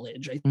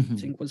college, I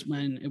think was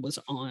when it was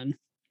on.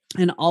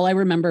 And all I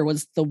remember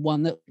was the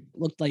one that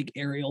looked like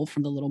Ariel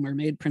from The Little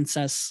Mermaid,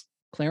 Princess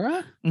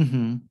Clara.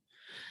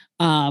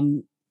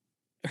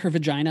 Her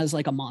vagina is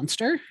like a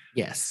monster.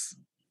 Yes.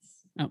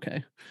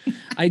 Okay.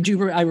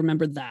 I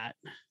remember that.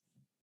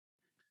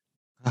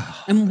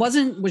 And was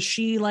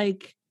she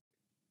like,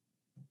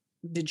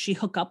 did she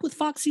hook up with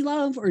Foxy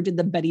Love or did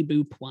the Betty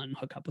Boop one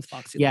hook up with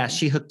Foxy Love? Yeah,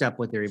 she hooked up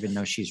with her even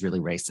though she's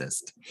really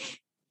racist.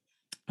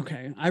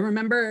 Okay. I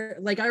remember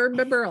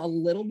a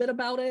little bit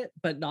about it,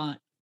 but not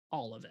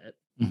all of it.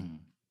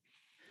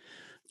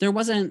 There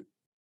wasn't,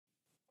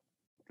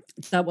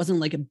 that wasn't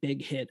like a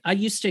big hit. I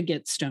used to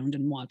get stoned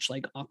and watch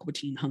like Aqua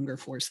Teen Hunger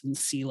Force and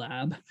C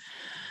Lab.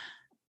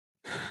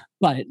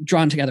 But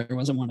Drawn Together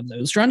wasn't one of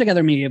those. Drawn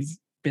Together may have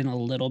been a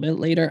little bit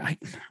later. I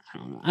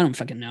don't know. I don't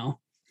fucking know.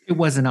 It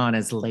wasn't on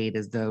as late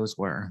as those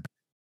were.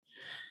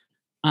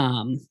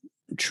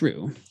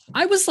 True.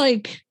 I was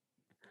like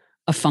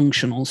a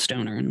functional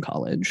stoner in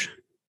college.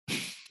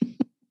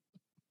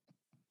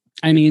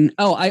 I mean,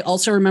 I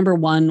also remember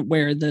one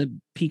where the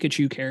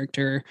Pikachu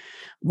character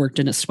worked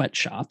in a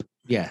sweatshop.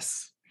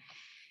 Yes.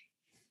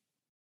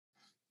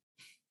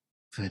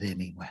 But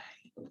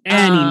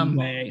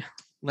anyway.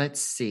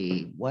 Let's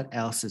see what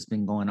else has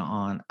been going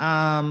on.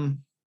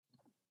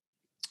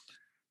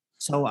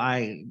 So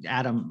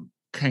Adam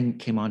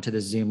came onto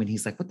the Zoom and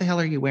he's like, "What the hell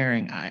are you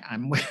wearing?"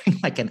 I'm wearing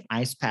like an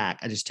ice pack.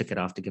 I just took it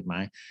off to give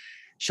my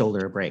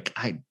shoulder a break.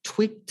 I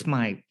tweaked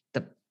the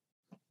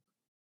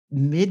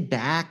mid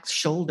back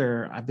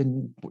shoulder. I've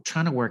been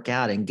trying to work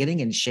out, and getting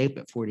in shape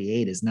at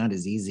 48 is not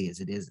as easy as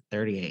it is at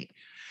 38.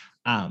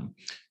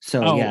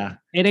 Yeah,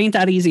 it ain't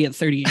that easy at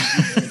 38.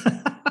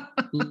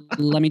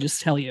 Let me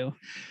just tell you.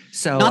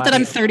 So not that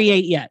I'm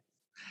 38 yet.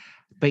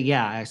 But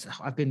yeah,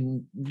 I've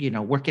been,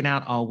 working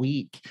out all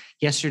week.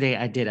 Yesterday,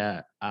 I did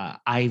a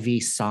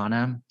IV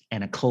sauna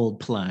and a cold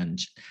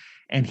plunge.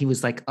 And he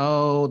was like,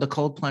 "Oh, the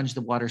cold plunge,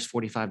 the water's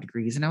 45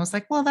 degrees." And I was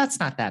like, "Well, that's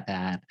not that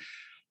bad."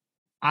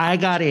 I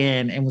got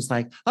in and was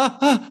like,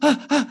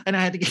 and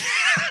I had to get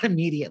out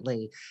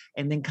immediately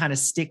and then kind of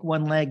stick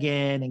one leg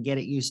in and get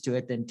it used to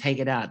it, then take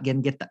it out,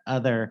 again, get the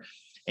other.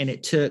 And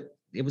it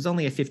was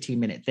only a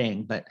 15-minute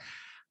thing, but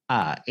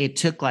it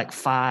took like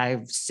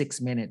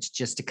 5-6 minutes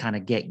just to kind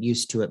of get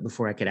used to it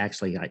before I could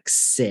actually like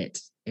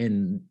sit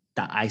in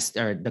the ice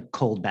or the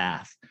cold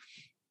bath.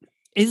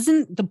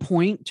 Isn't the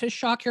point to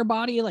shock your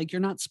body? Like,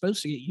 you're not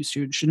supposed to get used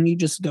to it. Shouldn't you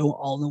just go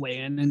all the way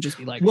in and just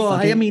be like, well,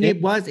 I mean,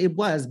 it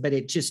was, but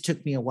it just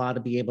took me a while to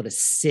be able to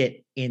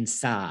sit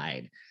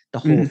inside the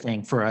whole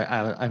thing for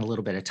a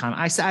little bit of time.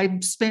 I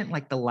spent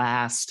like the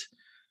last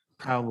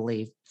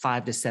probably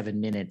 5 to 7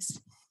 minutes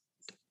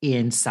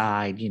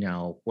inside,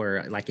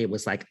 where like it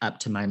was like up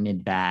to my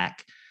mid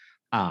back,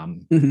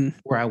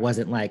 where I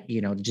wasn't like,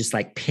 just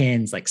like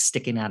pins like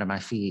sticking out of my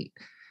feet.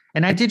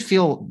 And I did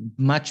feel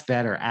much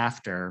better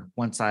after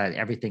once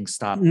everything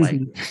stopped like,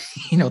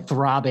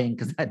 throbbing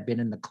because I'd been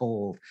in the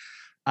cold.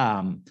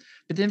 But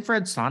the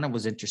infrared sauna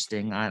was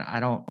interesting.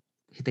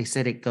 They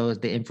said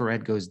the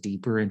infrared goes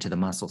deeper into the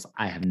muscles.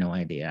 I have no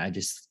idea. I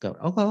just go,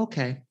 "Oh,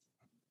 okay."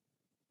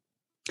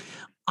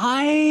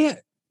 I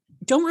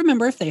don't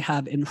remember if they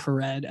have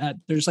infrared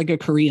there's like a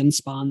Korean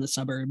spa in the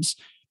suburbs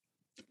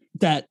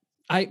that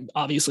I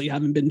obviously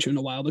haven't been to in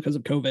a while because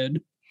of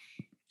COVID,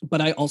 but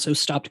I also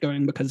stopped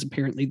going because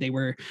apparently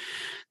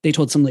they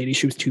told some lady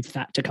she was too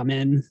fat to come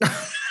in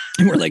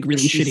and were like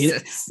really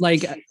shitty.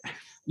 Like,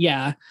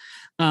 yeah.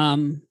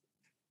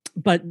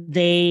 But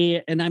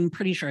and I'm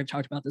pretty sure I've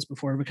talked about this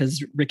before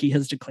because Ricky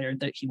has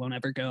declared that he won't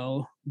ever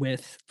go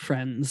with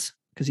friends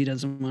because he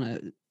doesn't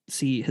want to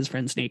see his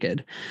friends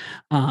naked.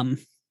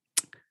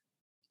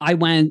 I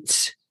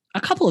went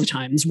a couple of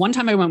times. One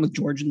time I went with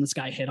George and this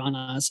guy hit on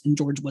us and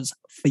George was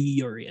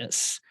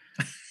furious.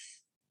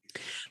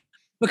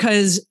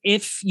 Because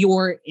if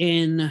you're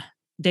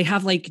they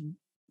have like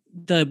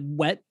the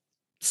wet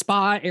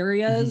spa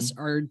areas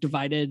are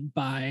divided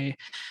by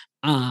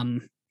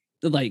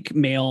like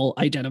male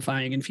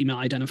identifying and female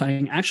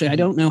identifying. Actually, I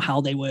don't know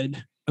how they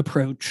would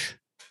approach.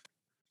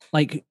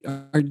 Like,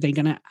 are they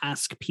going to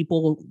ask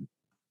people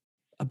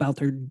about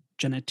their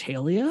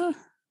genitalia?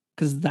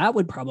 Because that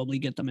would probably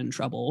get them in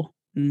trouble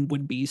and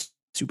would be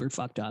super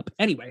fucked up.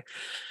 Anyway,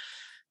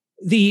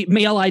 the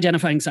male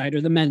identifying side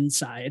or the men's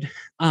side,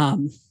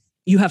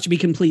 you have to be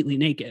completely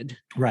naked.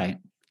 Right.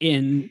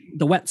 In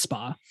the wet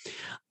spa.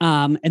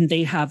 And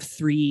they have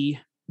 3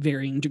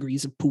 varying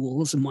degrees of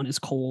pools, and one is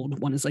cold,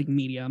 one is like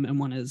medium, and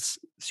one is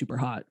super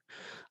hot.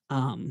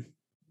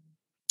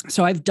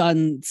 So I've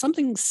done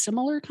something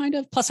similar kind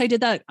of. Plus I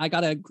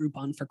got a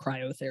Groupon for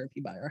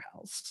cryotherapy by our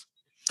house.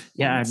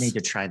 Yeah, I need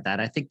to try that.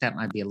 I think that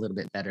might be a little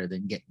bit better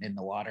than getting in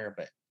the water,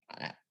 but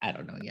I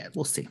don't know yet.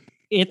 We'll see.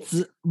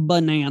 It's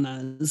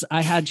bananas.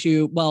 I had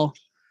to,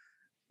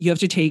 you have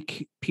to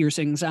take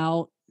piercings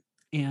out,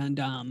 and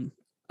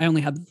I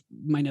only have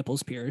my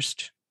nipples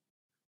pierced.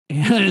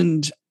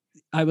 And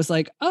I was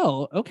like,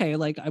 "Oh, okay.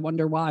 Like, I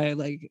wonder why."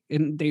 Like,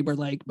 and they were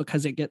like,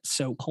 "Because it gets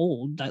so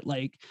cold that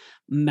like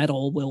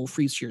metal will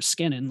freeze to your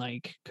skin and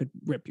like could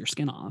rip your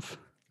skin off."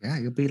 Yeah,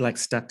 you'll be like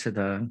stuck to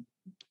the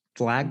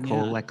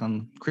flagpole like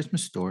on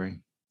Christmas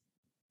Story.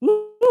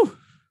 Woo!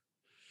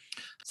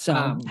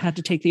 So had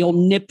to take the old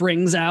nip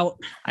rings out.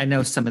 I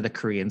know some of the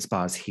Korean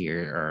spas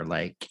here are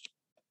like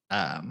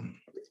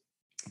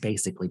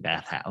basically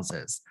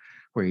bathhouses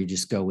where you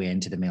just go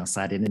into the male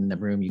side and in the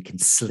room you can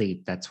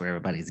sleep. That's where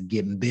everybody's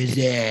getting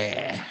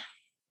busy.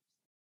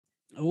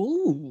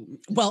 Oh,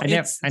 well,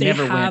 I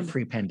never went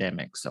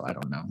pre-pandemic, so I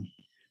don't know.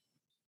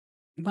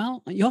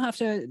 Well, you'll have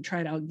to try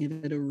it out, give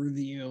it a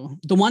review.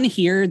 The one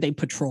here, they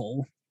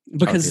patrol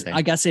because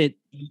I guess it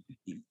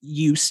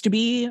used to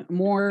be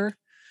more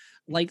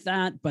like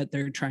that, but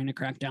they're trying to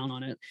crack down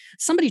on it.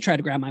 Somebody tried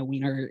to grab my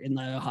wiener in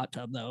the hot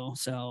tub though,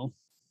 so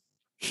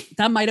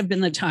that might have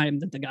been the time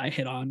that the guy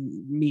hit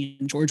on me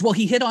and George. Well,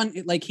 he hit on,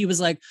 like, he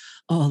was like,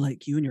 oh,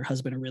 like, you and your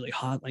husband are really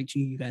hot. Like,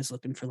 you guys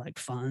looking for like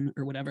fun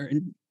or whatever.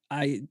 And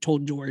I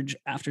told George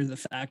after the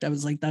fact, I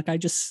was like, that guy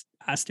just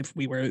asked if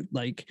we were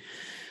like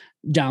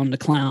down to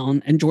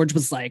clown. And George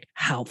was like,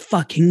 how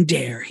fucking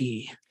dare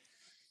he?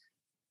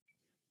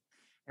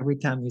 Every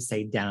time you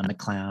say down the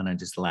clown, I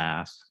just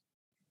laugh.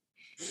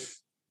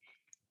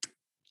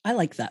 I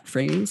like that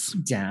phrase.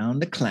 Down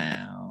the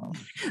clown.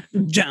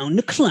 Down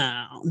the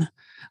clown.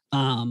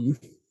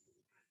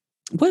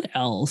 What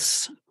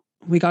else?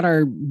 We got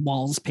our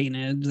walls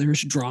painted.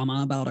 There's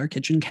drama about our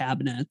kitchen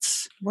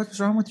cabinets. What's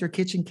wrong with your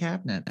kitchen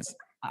cabinets?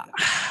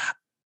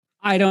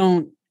 I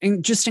don't,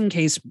 and just in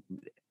case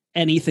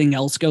anything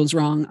else goes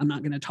wrong, I'm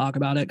not going to talk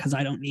about it because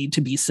I don't need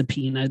to be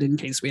subpoenaed in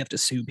case we have to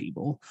sue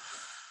people.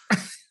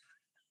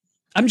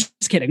 I'm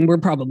just kidding. We're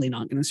probably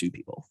not going to sue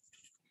people.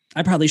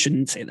 I probably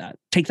shouldn't say that.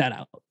 Take that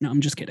out. No, I'm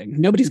just kidding.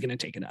 Nobody's going to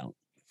take it out.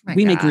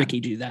 We make Ricky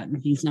do that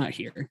and he's not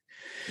here.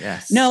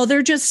 Yes. No,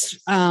 they're just,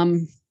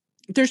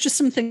 there's just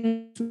some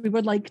things we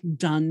would like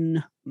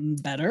done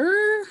better,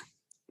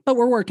 but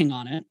we're working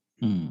on it.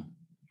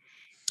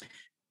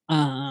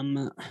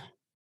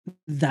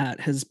 That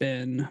has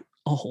been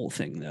a whole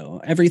thing though.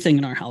 Everything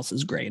in our house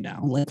is gray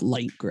now, like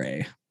light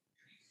gray.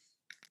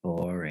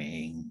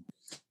 Boring.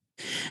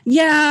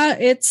 Yeah,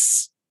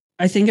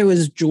 I think it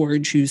was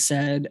George who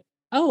said,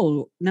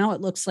 oh, now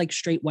it looks like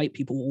straight white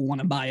people will want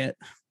to buy it.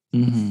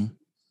 Mm-hmm.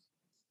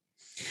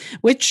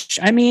 Which,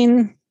 I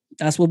mean,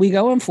 that's what we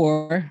going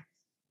for.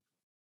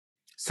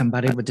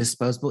 Somebody with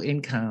disposable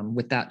income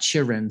without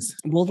children's.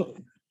 We'll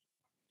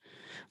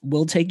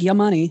take your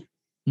money.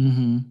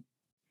 Mm-hmm.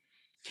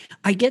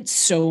 I get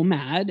so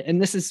mad, and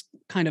this is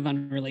kind of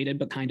unrelated,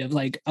 but kind of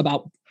like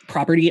about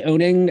property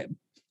owning.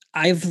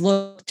 I've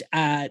looked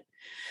at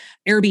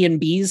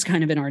Airbnbs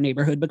kind of in our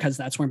neighborhood because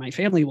that's where my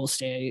family will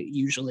stay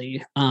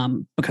usually,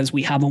 because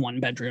we have a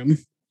 1-bedroom.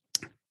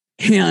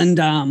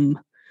 And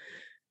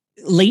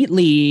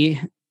lately,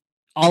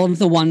 all of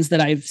the ones that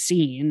I've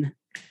seen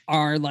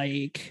are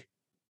like,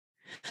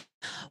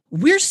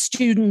 we're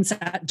students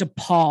at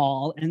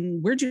DePaul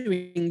and we're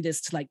doing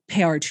this to like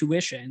pay our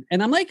tuition.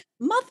 And I'm like,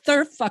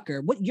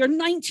 motherfucker, what? You're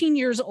 19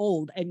 years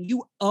old and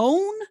you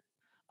own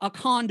a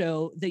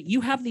condo that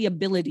you have the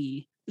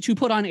ability to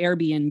put on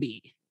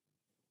Airbnb.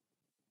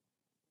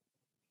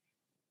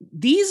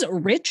 These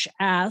rich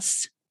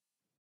ass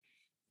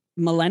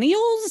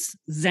millennials,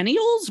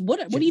 zennials, what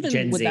even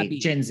Gen would Z, that be?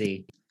 Gen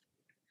Z.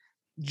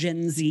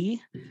 Gen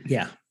Z.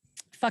 Yeah.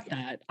 Fuck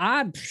that.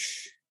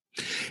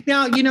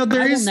 Now, you know,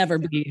 I will never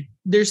be.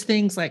 There's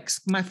things like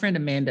my friend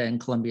Amanda in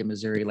Columbia,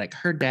 Missouri, like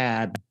her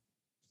dad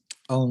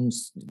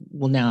owns,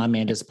 well, now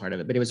Amanda's a part of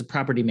it, but it was a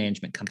property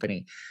management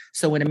company.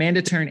 So when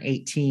Amanda turned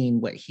 18,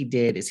 what he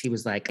did is he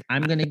was like,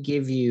 I'm going to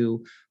give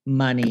you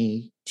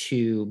money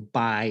to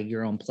buy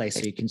your own place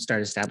so you can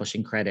start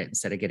establishing credit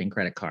instead of getting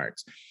credit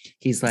cards.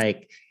 He's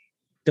like,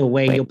 the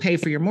way you'll pay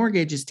for your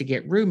mortgage is to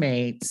get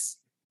roommates,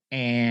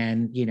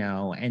 and, you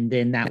know, and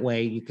then that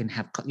way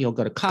you'll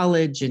go to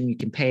college and you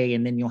can pay,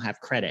 and then you'll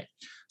have credit.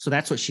 So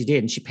that's what she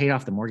did. And she paid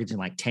off the mortgage in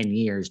like 10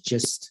 years,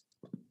 just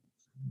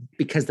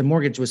because the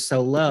mortgage was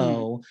so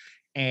low.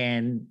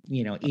 And,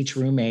 you know, each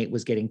roommate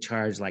was getting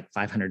charged like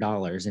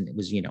 $500, and it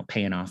was, you know,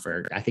 paying off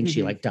her. I think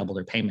she like doubled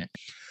her payment,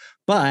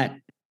 but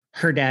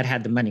her dad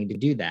had the money to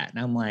do that. And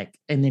I'm like,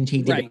 and then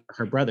he did it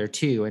for her brother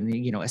too. And,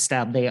 you know,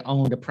 they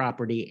owned a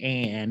property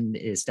and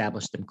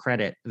established them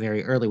credit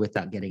very early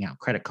without getting out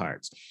credit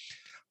cards.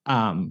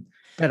 But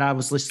I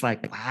was just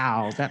like,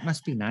 wow, that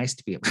must be nice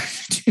to be able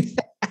to do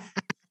that.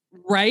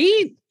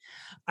 Right?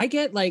 I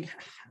get like,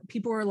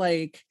 people are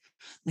like,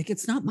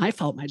 it's not my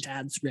fault my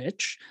dad's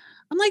rich.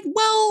 I'm like,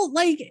 well,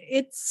 like,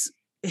 it's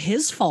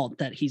his fault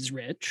that he's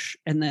rich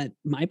and that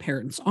my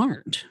parents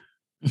aren't.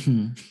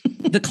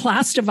 Mm-hmm. The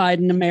class divide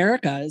in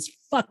America is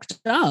fucked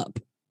up.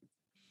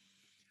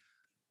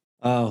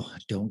 Oh,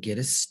 don't get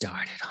us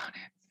started on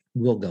it.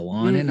 We'll go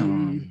on and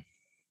on.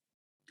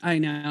 I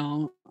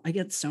know. I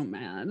get so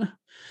mad.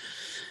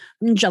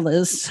 I'm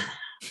jealous.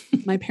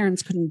 My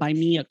parents couldn't buy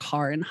me a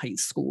car in high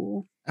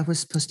school. I was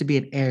supposed to be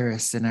an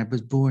heiress and I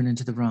was born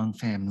into the wrong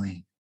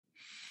family.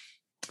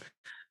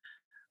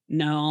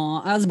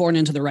 No, I was born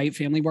into the right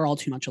family. We're all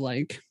too much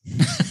alike.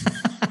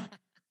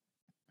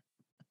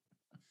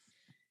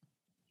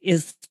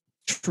 Is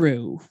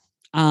true.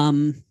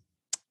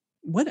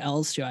 What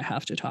else do I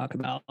have to talk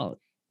about?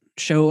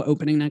 Show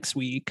opening next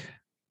week.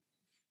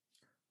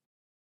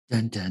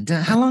 Dun, dun,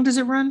 dun. How long does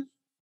it run?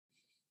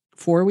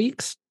 4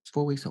 weeks.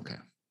 4 weeks. Okay.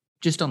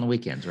 Just on the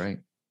weekends, right?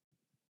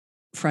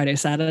 Friday,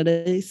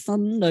 Saturday,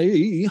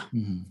 Sunday.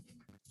 Mm-hmm.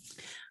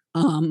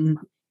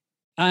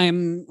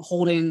 I'm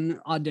holding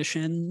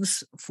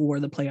auditions for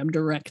the play I'm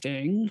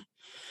directing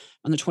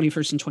on the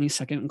 21st and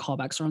 22nd, and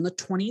callbacks are on the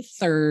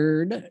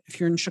 23rd.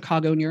 If you're in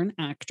Chicago and you're an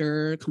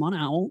actor, come on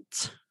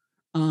out.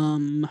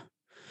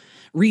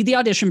 Read the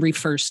audition brief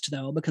first,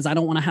 though, because I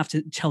don't want to have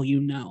to tell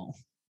you no.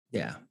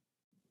 Yeah.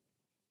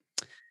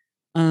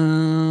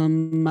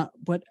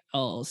 What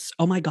else?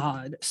 Oh my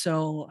God.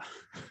 So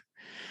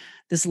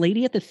this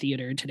lady at the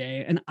theater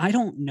today, and I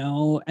don't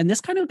know, and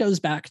this kind of goes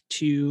back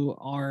to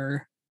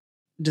our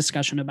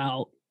discussion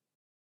about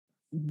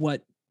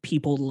what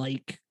people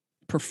like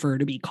prefer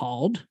to be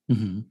called.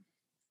 Mhm.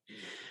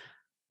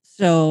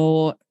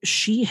 So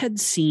she had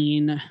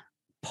seen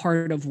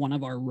part of one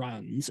of our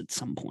runs at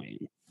some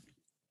point.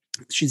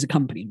 She's a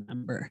company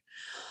member.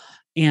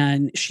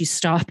 And she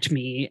stopped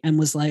me and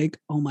was like,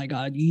 "Oh my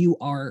God, you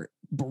are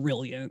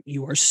brilliant.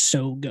 You are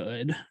so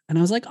good." And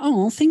I was like,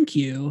 "Oh, thank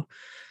you."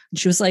 And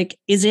she was like,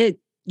 "Is it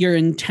your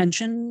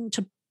intention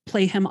to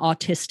play him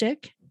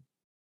autistic?"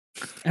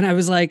 And I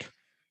was like,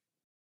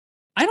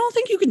 "I don't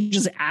think you can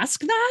just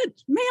ask that,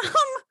 ma'am."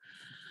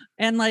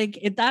 And like,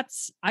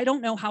 I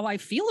don't know how I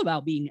feel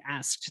about being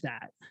asked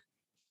that.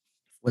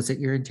 Was it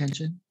your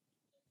intention?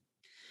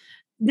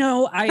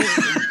 No,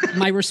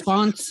 my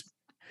response,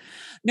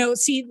 no,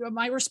 see,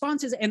 my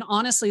response is, and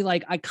honestly,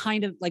 like, I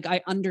kind of like,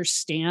 I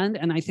understand,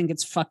 and I think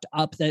it's fucked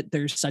up that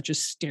there's such a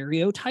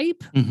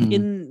stereotype Mhm.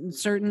 in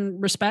certain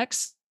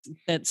respects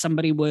that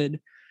somebody would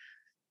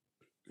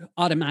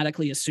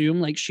automatically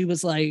assume. Like, she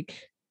was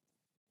like,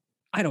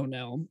 I don't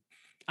know.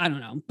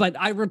 But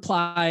I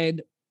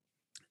replied,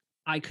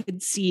 I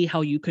could see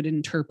how you could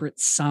interpret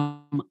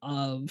some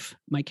of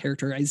my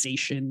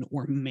characterization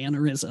or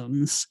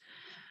mannerisms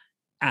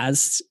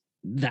as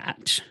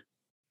that.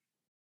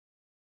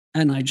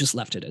 And I just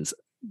left it as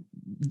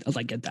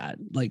like at that.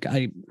 Like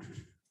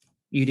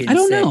You didn't I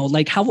don't say, know.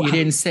 Like you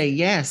didn't say,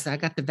 yes, I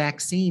got the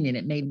vaccine and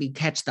it made me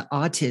catch the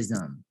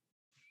autism.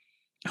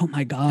 Oh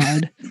my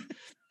God.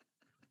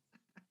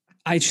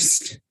 I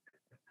was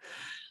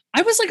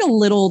like a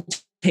little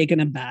taken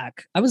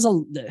aback. I was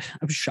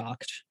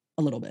shocked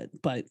a little bit,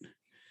 but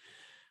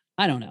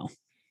I don't know.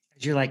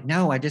 You're like,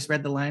 no, I just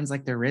read the lines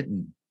like they're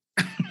written.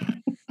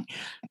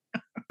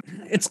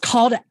 It's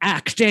called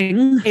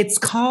acting. It's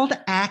called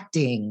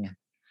acting.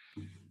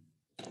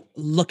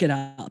 Look it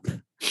up.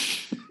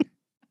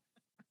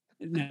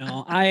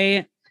 No,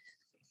 I've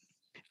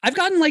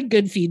gotten like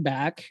good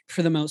feedback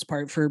for the most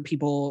part for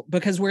people,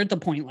 because we're at the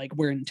point, like,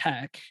 we're in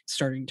tech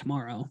starting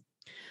tomorrow.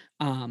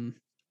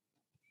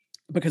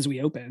 Because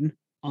we open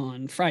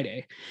on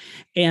Friday.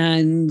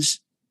 And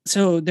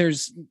so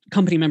there's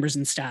company members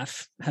and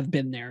staff have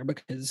been there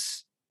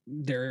because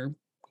their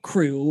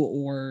crew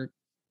or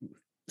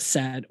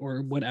set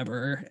or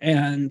whatever.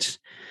 And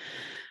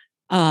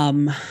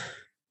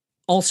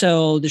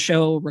also the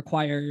show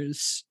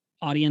requires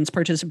audience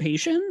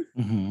participation.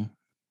 Mm-hmm.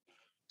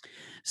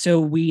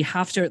 So we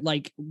have to,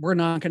 like, we're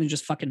not going to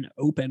just fucking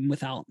open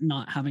without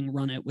not having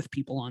run it with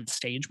people on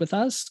stage with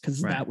us,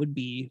 because that would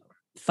be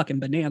fucking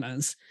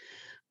bananas.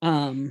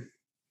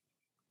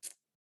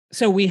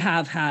 So we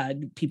have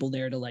had people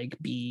there to like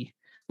be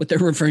what they're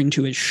referring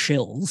to as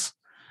shills.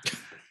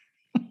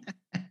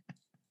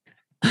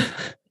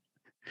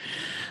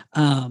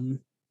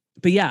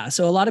 But yeah,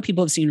 so a lot of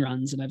people have seen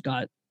runs and I've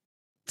got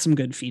some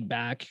good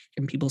feedback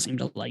and people seem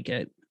to like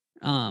it.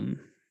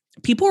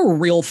 People are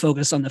real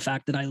focused on the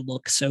fact that I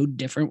look so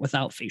different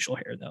without facial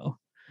hair though.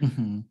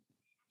 Mm-hmm.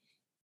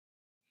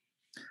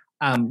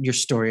 Your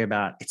story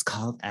about it's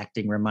called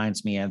acting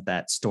reminds me of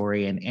that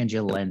story in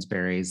Angela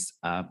Lansbury's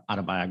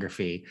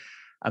autobiography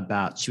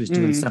about she was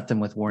doing something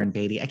with Warren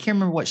Beatty. I can't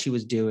remember what she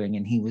was doing.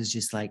 And he was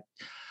just like,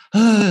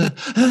 and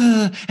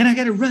I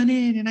got to run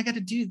in and I got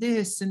to do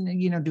this and,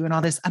 doing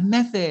all this, a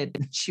method.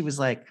 And she was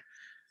like,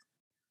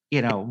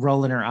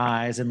 rolling her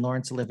eyes, and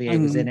Laurence Olivier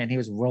was in it and he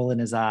was rolling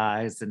his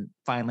eyes. And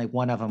finally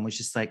one of them was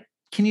just like,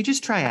 can you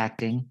just try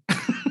acting?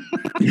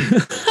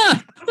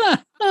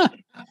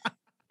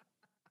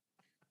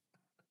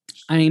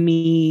 I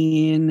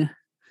mean,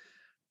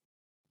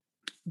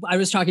 I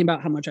was talking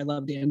about how much I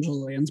loved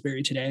Angela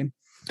Lansbury today.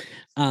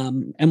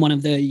 And one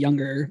of the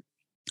younger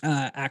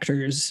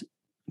actors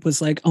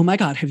was like, "Oh my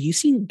God, have you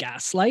seen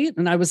Gaslight?"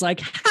 And I was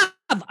like,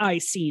 "Have I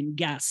seen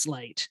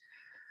Gaslight?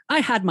 I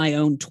had my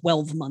own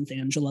 12-month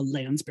Angela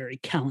Lansbury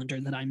calendar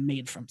that I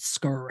made from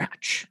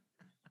scratch."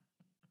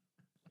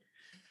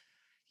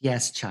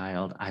 Yes,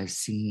 child, I've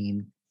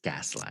seen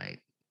Gaslight.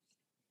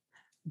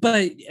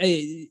 But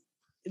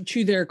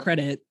to their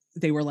credit,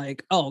 they were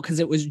like, "Oh,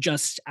 because it was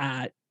just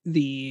at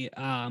the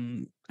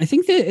I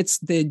think that it's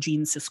the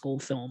Gene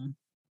Siskel Film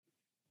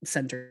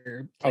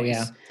Center place. Oh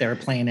yeah, they were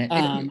playing it.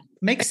 It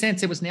makes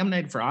sense. It was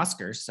nominated for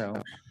Oscars,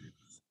 so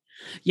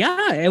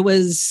yeah, it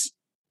was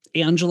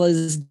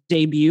Angela's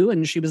debut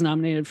and she was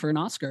nominated for an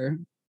Oscar.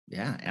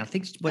 Yeah, I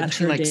think wasn't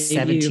she like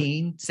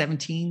 17?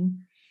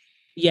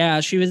 Yeah,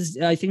 she was.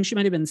 I think she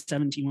might have been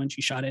 17 when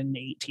she shot it and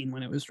 18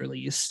 when it was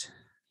released.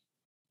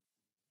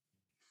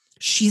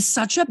 She's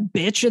such a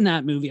bitch in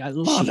that movie. I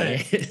love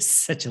it. She is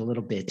such a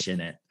little bitch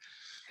in it.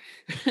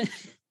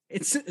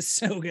 It's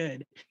so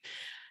good.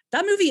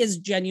 That movie is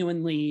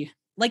genuinely,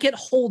 like, it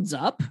holds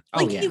up.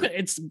 Like,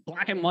 it's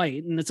black and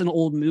white and it's an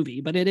old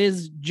movie, but it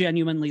is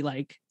genuinely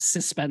like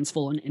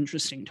suspenseful and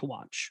interesting to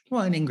watch.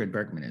 Well, and Ingrid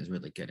Bergman is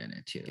really good in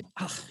it too.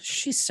 Oh,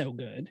 she's so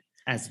good.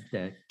 As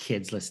the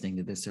kids listening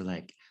to this are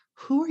like,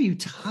 who are you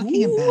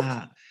talking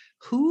about?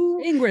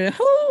 Who? Ingrid,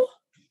 who?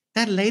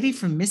 That lady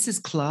from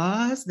Mrs.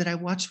 Claus that I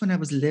watched when I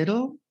was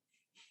little?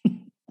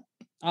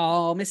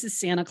 Oh, Mrs.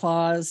 Santa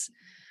Claus.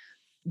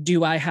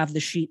 Do I have the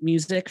sheet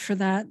music for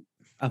that?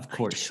 Of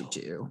course you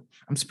do.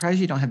 I'm surprised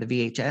you don't have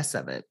the VHS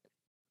of it.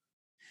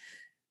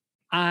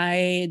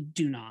 I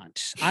do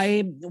not.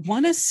 I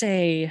want to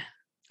say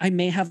I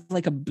may have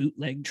like a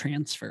bootleg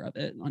transfer of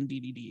it on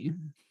DVD.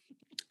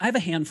 I have a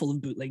handful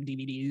of bootleg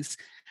DVDs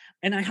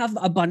and I have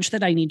a bunch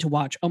that I need to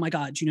watch. Oh my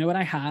God. Do you know what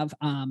I have?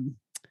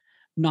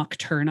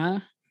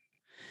 Nocturna,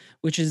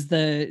 which is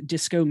the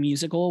disco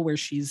musical where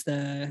she's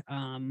the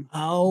I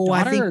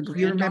daughter think or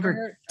you remember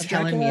granddaughter of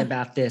telling me Dracula?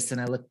 about this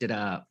and I looked it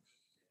up.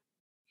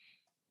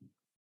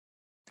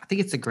 I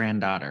think it's the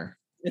granddaughter.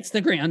 It's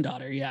the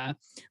granddaughter, yeah.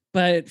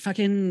 But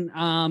fucking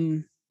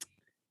Yvonne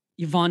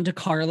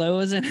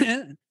DiCarlo is in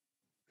it.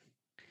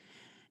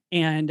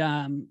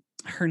 And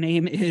her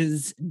name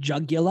is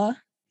Jugula.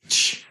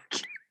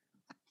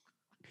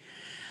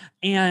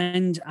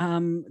 And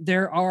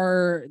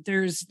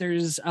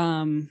there's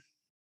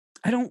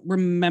I don't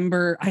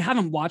remember, I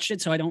haven't watched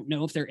it, so I don't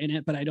know if they're in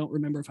it, but I don't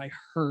remember if I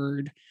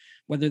heard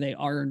whether they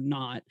are or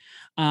not.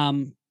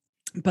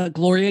 But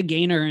Gloria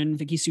Gaynor and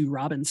Vicky Sue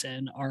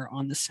Robinson are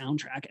on the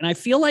soundtrack. And I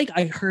feel like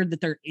I heard that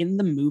they're in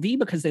the movie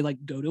because they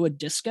like go to a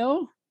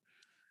disco.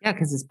 Yeah,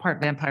 because it's part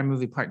vampire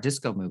movie, part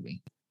disco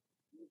movie.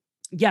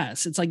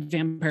 Yes, it's like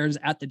vampires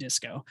at the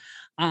disco.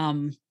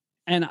 And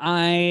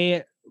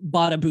I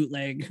bought a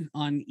bootleg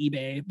on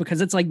eBay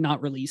because it's like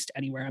not released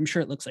anywhere. I'm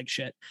sure it looks like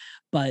shit,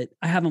 but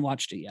I haven't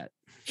watched it yet.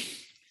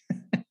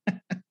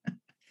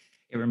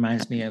 It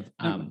reminds me of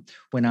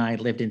when I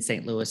lived in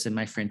St. Louis and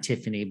my friend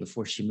Tiffany,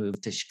 before she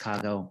moved to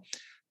Chicago,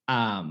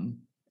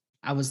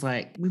 I was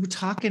like, we were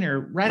talking or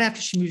right after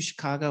she moved to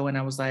Chicago and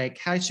I was like,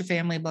 how's your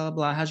family? Blah, blah,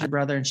 blah. How's your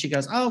brother? And she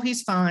goes, oh,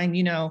 he's fine.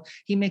 You know,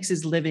 he makes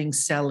his living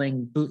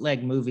selling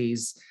bootleg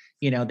movies,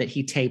 you know, that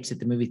he tapes at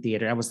the movie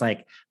theater. I was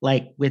like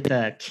with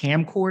a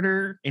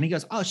camcorder. And he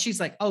goes, oh, she's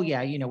like, oh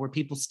yeah. You know, where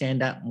people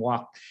stand up and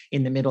walk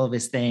in the middle of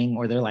his thing,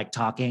 or they're like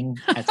talking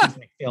as he's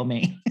like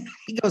filming.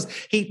 He goes,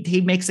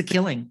 he makes a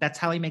killing. That's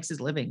how he makes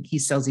his living. He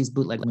sells these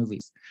bootleg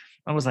movies.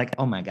 I was like,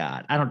 oh my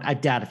God, I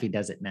doubt if he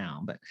does it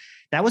now, but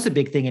that was a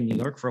big thing in New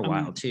York for a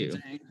while too.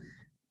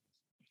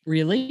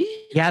 Really?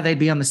 Yeah. They'd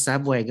be on the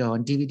subway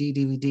going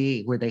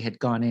DVD, where they had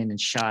gone in and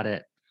shot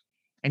it.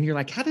 And you're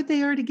like, how did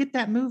they already get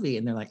that movie?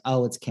 And they're like,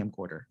 oh, it's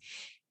camcorder.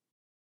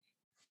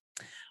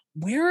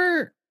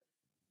 Where,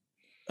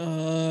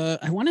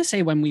 I want to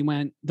say when we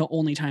went, the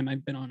only time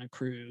I've been on a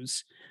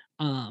cruise,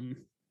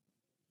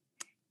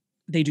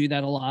 they do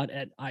that a lot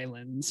at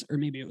islands, or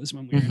maybe it was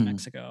when we were in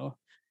Mexico,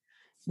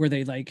 where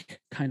they like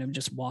kind of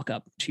just walk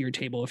up to your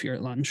table if you're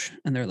at lunch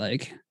and they're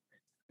like,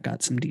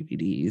 got some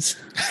DVDs.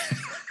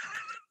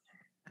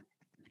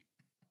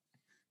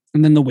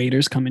 And then the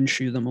waiters come and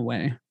shoo them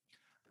away.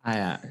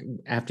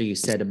 After you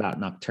said about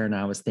Nocturna,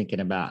 I was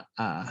thinking about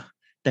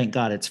Thank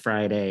God It's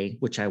Friday,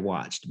 which I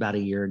watched about a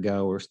year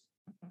ago or a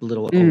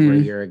little over a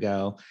year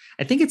ago.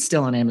 I think it's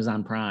still on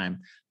Amazon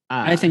Prime.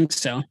 I think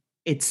so.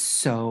 It's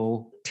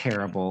so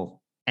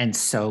terrible and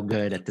so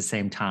good at the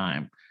same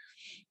time.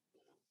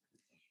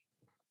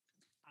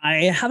 I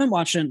haven't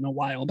watched it in a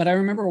while, but I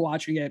remember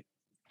watching it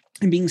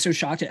and being so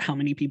shocked at how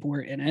many people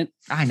were in it.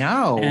 I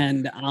know.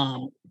 And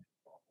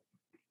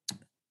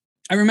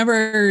I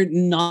remember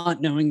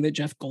not knowing that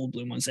Jeff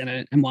Goldblum was in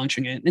it and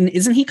watching it. And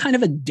isn't he kind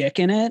of a dick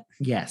in it?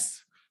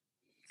 Yes.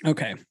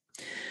 Okay.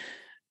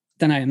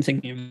 Then I am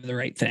thinking of the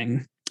right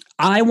thing.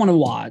 I want to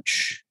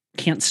watch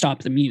Can't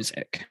Stop the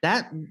Music.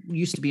 That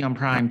used to be on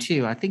Prime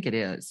too. I think it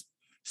is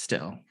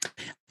still.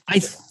 I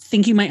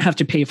think you might have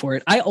to pay for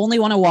it. I only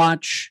want to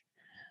watch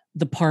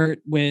the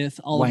part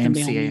with all of the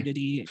male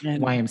nudity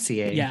and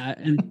YMCA. Yeah.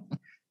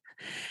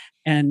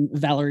 And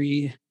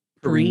Valerie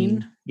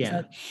Perrine.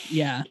 Yeah.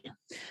 Yeah.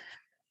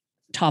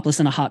 Topless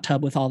in a hot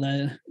tub with all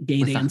the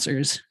gay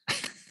dancers.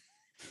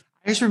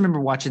 I just remember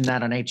watching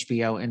that on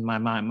HBO in my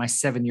mind, my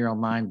 7-year-old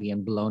mind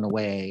being blown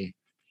away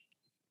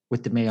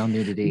with the male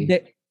nudity.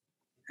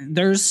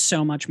 There's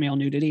so much male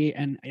nudity,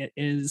 and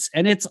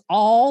it's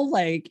all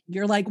like,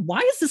 you're like, why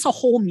is this a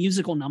whole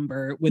musical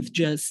number with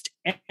just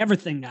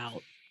everything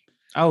out?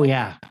 Oh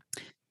yeah.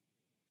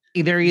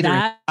 Either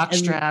That jock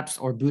straps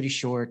or booty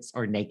shorts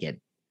or naked.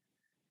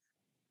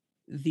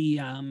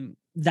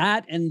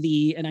 That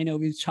and I know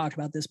we've talked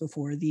about this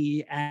before,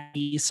 the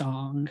Aggie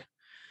song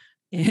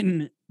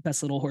in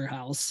Best Little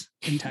Whorehouse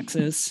in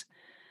Texas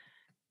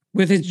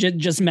with it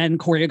just men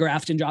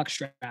choreographed in jock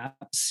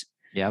straps.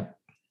 Yep.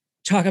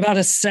 Talk about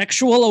a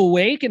sexual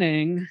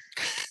awakening.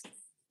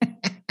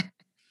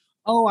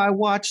 Oh, I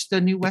watched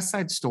the new West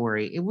Side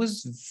Story. It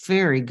was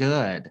very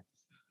good.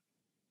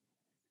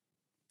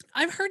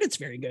 I've heard it's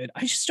very good.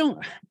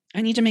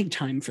 I need to make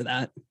time for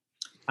that.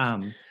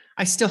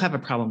 I still have a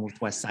problem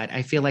with West Side.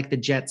 I feel like the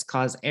Jets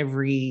cause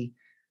every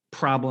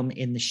problem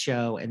in the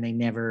show and they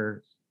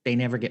never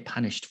get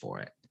punished for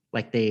it.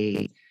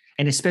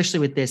 And especially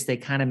with this, they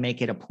kind of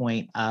make it a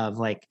point of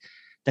like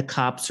the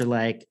cops are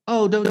like,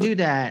 oh, don't do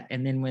that.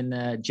 And then when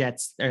the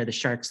Jets or the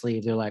Sharks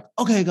leave, they're like,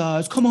 okay,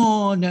 guys, come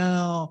on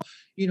now,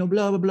 blah,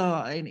 blah,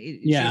 blah. And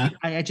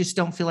I just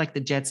don't feel like the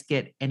Jets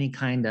get any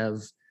kind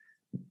of,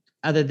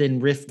 other than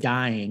Riff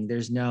dying,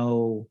 there's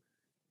no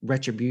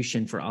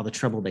retribution for all the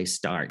trouble they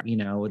start.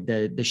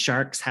 The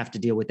Sharks have to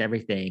deal with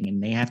everything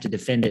and they have to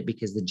defend it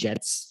because the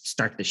Jets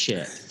start the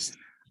shit.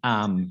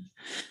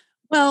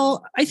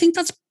 Well, I think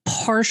that's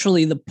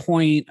partially the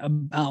point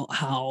about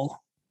how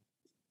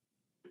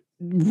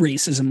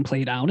racism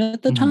played out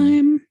at the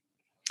time.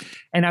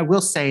 And I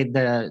will say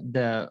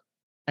the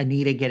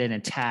Anita getting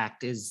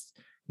attacked is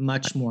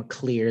much more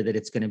clear that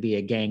it's going to be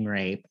a gang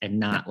rape and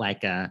not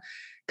like a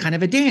kind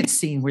of a dance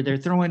scene where they're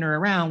throwing her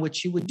around,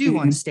 which you would do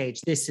on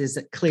stage. This is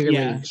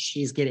clearly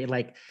she's getting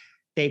like,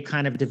 they've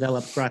kind of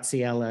developed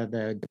Graciela,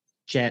 the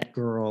Jet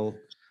girl,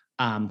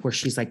 where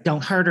she's like,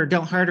 don't hurt her.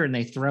 And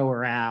they throw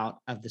her out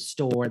of the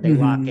store, they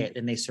lock it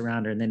and they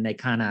surround her. And then they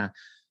kind of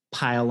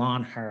pile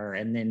on her.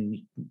 And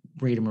then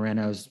Rita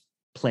Moreno's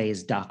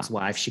plays Doc's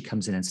wife. She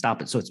comes in and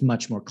stop it. So it's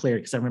much more clear,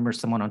 because I remember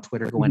someone on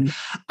Twitter going,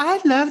 I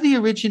love the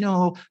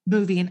original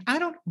movie and I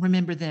don't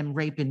remember them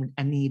raping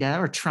Anita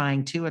or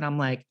trying to. And I'm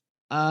like,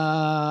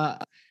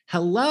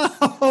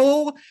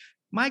 hello,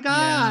 my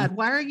God,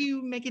 why are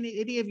you making an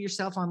idiot of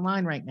yourself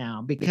online right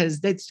now? Because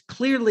that's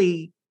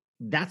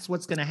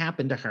what's going to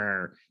happen to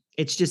her.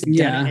 It's just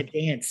done in a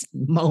dance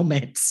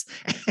moments.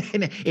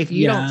 And if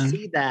you don't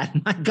see that,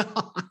 my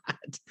God.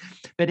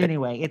 But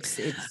anyway, it's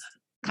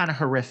kind of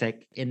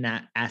horrific in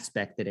that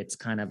aspect, that it's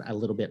kind of a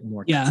little bit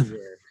more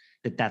clear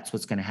that that's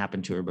what's going to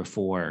happen to her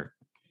before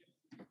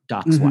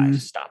Doc's wife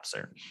stops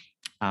her.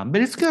 But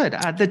it's good.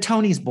 The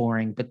Tony's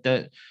boring, but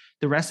the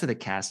rest of the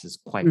cast is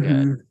quite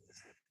good.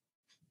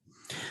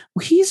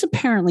 Well, he's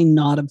apparently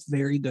not a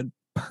very good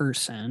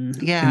person.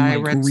 Yeah, I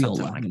read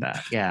something like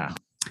that. Yeah.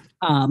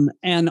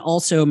 And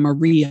also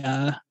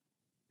Maria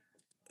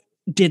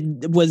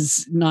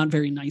was not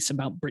very nice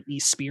about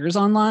Britney Spears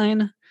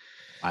online.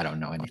 I don't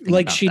know anything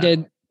like about she that.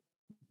 did.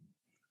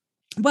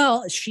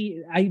 Well,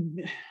 she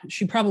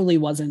probably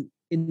wasn't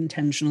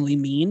intentionally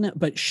mean,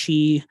 but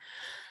she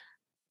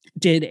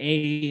did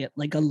a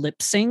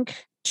lip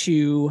sync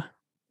to,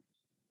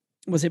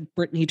 was it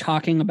Britney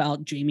talking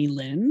about Jamie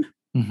Lynn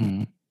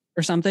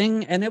or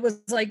something? And it was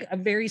like a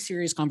very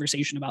serious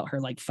conversation about her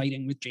like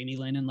fighting with Jamie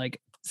Lynn and like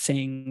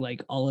saying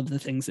like all of the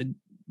things that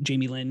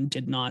Jamie Lynn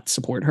did not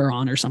support her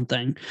on or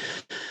something.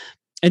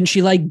 And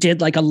she like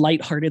did like a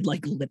lighthearted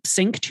like lip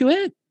sync to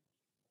it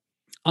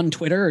on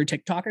Twitter or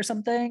TikTok or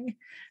something.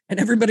 And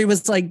everybody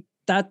was like,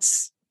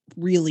 that's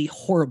really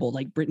horrible.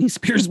 Like Britney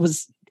Spears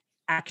was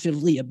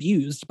actively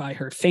abused by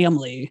her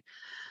family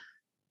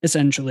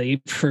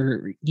essentially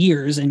for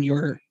years, and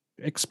you're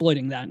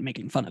exploiting that and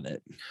making fun of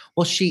it.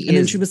 Well, and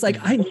then she was like,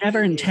 I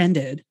never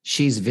intended.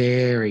 She's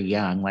very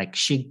young. Like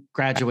she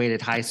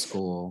graduated high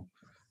school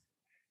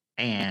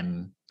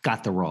and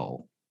got the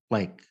role.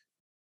 Like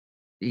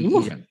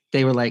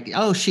they were like,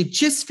 oh, she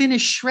just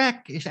finished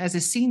Shrek as a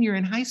senior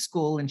in high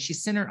school and she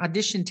sent her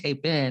audition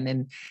tape in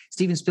and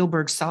Steven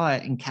Spielberg saw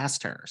it and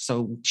cast her.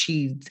 So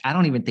I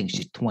don't even think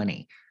she's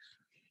 20.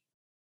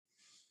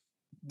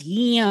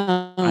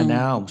 Yeah, I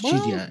know.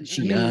 She's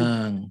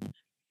young.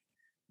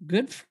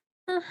 Good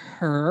for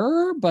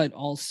her, but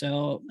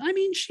also, I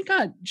mean, she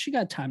got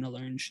time to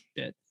learn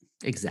shit.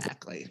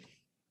 Exactly.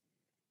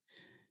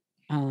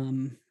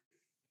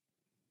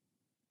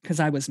 Because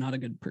I was not a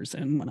good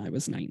person when I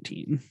was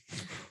 19.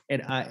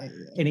 And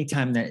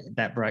anytime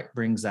that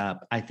brings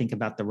up, I think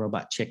about the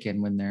Robot Chicken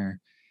when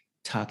they're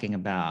talking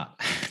about,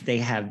 they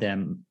have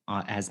them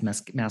as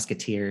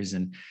Musketeers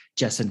and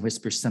Justin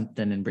whispers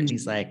something and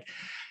Brittany's like,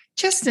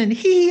 Justin,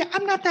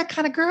 I'm not that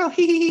kind of girl.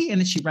 And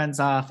then she runs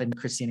off and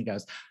Christina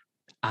goes,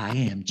 I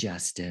am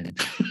Justin.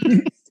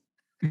 I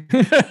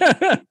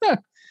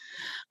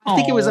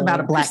think it was about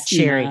a black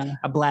Christina.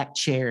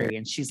 cherry.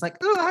 And she's like,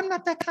 oh, I'm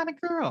not that kind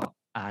of girl.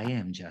 I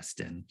am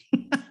Justin.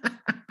 Oh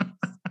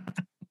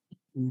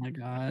my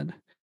God.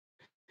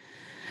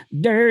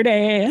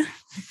 Dirty.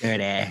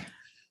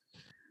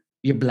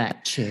 You're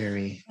black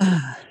cherry.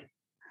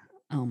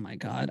 Oh my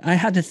God. I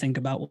had to think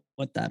about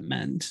what that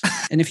meant.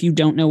 And if you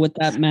don't know what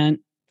that meant,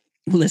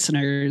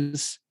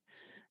 listeners,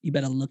 you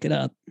better look it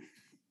up.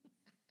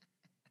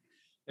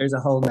 There's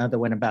a whole nother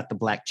one about the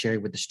black cherry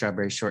with the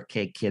strawberry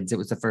shortcake kids. It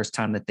was the first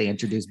time that they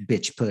introduced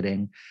bitch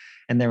pudding.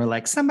 And they were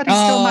like, somebody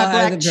stole my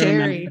black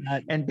cherry.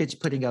 And bitch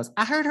pudding goes,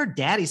 I heard her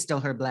daddy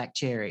stole her black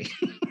cherry.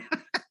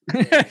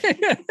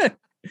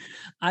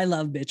 I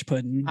love bitch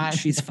pudding.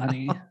 She's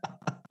funny.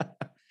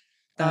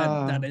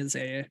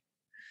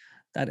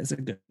 That is a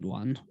good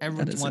one.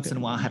 Every once in a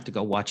while I have to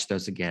go watch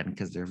those again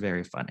because they're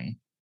very funny.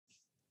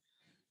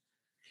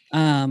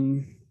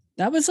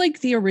 That was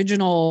like the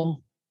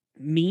original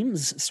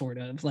memes, sort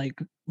of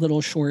like little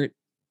short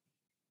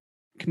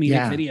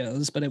comedic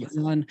videos, but it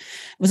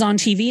was on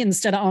TV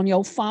instead of on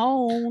your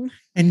phone.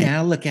 And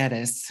now look at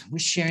us. We're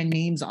sharing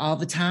memes all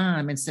the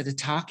time instead of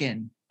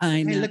talking.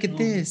 I know. Hey, look at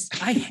this.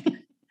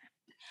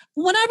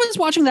 When I was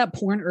watching that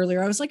porn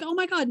earlier, I was like, oh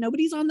my God,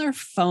 nobody's on their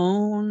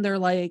phone. They're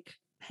like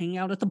hanging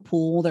out at the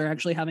pool. They're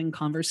actually having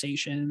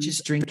conversations.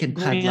 Just drinking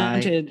Pud Light.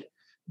 Granted,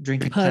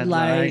 Drinking Pud Pud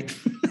Light.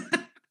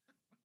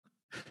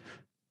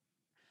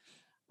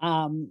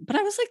 but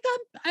I was like, that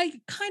I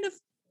kind of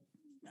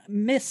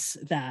miss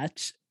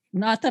that.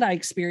 Not that I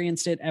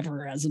experienced it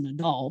ever as an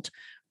adult,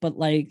 but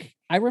like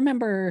I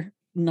remember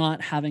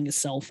not having a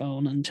cell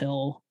phone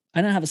until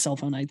I didn't have a cell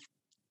phone. I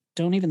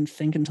don't even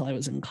think until I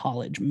was in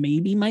college,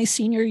 maybe my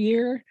senior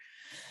year.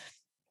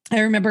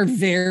 I remember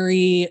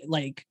very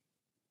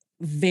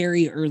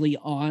early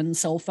on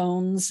cell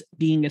phones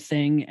being a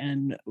thing,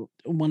 and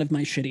one of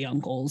my shitty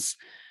uncles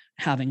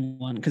having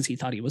one because he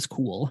thought he was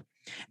cool.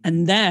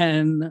 And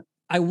then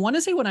I want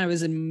to say when I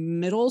was in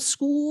middle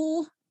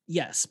school,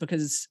 yes,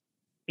 because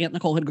Aunt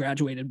Nicole had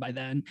graduated by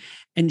then,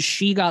 and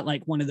she got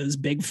like one of those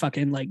big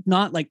fucking, like,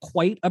 not like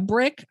quite a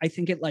brick. I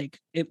think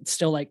it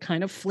still like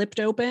kind of flipped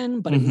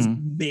open, but it was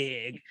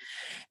big,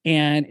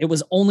 and it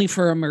was only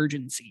for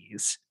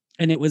emergencies,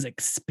 and it was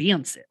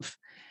expansive.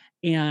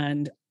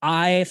 And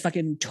I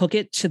fucking took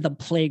it to the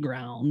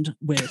playground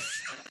with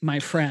my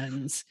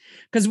friends,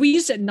 because we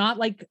used to, not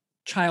like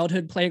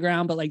childhood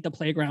playground, but like the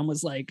playground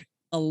was like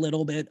a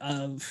little bit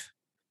of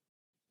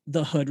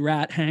the hood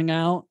rat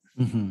hangout.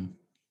 Mm-hmm.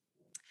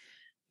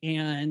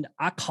 And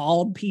I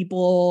called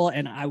people,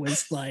 and I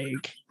was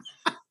like,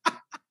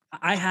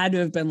 I had to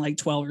have been like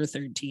 12 or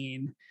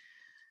 13.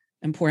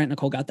 And poor Aunt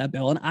Nicole got that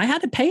bill, and I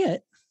had to pay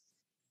it.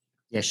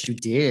 Yes, you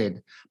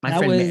did. My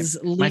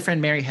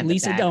friend Mary had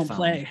Lisa the bag don't phone.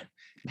 play.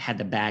 Had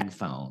the bag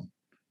phone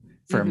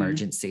for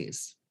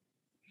emergencies.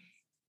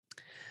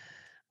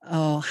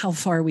 Oh, how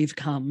far we've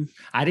come.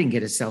 I didn't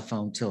get a cell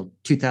phone till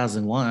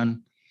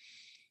 2001.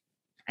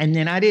 And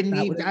then I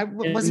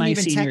wasn't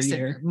even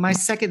texting. My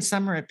second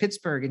summer at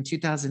Pittsburgh in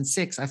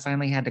 2006, I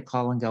finally had to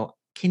call and go,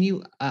 can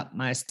you up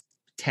my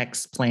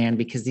text plan?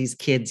 Because these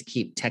kids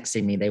keep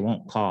texting me. They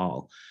won't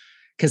call.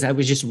 Because I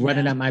was just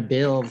running up my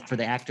bill for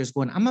the actors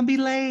going, I'm going to be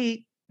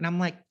late. And I'm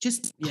like,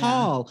 just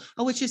call.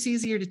 Oh, it's just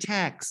easier to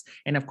text.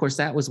 And of course,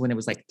 that was when it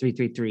was like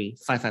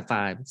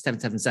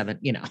 333-555-777,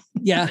 you know.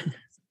 Yeah.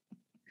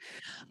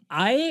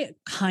 I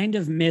kind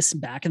of miss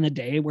back in the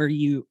day where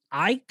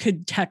I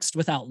could text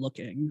without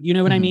looking, you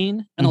know what I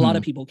mean? And a lot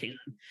of people can,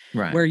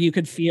 right? Where you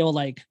could feel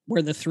like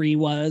where the 3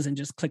 was and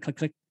just click, click,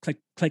 click, click,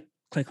 click,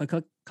 click, click,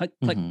 click, click,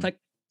 click, click.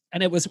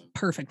 And it was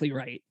perfectly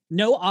right.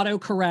 No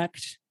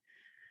autocorrect.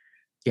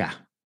 Yeah.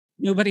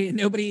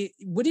 Nobody,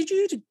 what did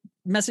you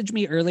message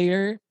me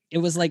earlier? It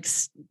was like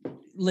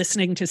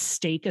listening to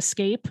Steak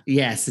Escape.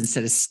 Yes.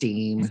 Instead of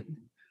Steam.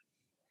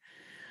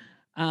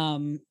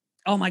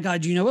 Oh my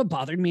God, you know what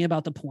bothered me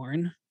about the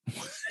porn?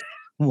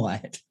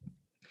 What?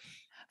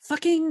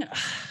 Fucking.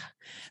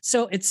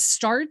 So it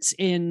starts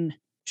in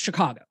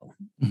Chicago.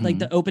 Like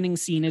the opening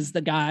scene is the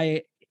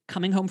guy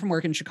coming home from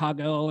work in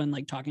Chicago and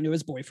like talking to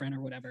his boyfriend or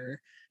whatever.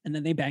 And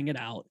then they bang it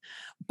out.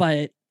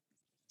 But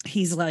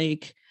he's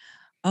like,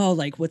 oh,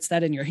 like, what's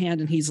that in your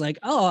hand? And he's like,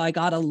 oh, I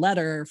got a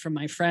letter from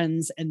my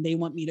friends and they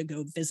want me to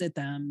go visit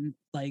them.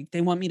 Like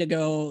they want me to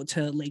go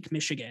to Lake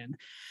Michigan.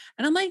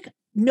 And I'm like,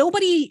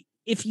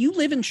 if you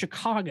live in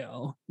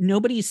Chicago,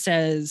 nobody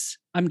says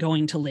I'm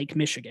going to Lake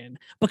Michigan,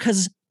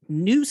 because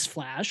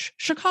newsflash,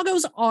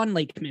 Chicago's on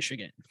Lake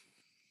Michigan.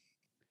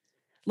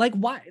 Like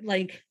why?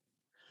 Like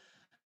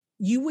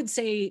you would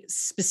say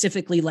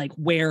specifically like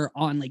where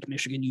on Lake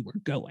Michigan you were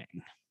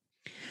going.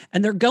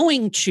 And they're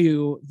going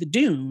to the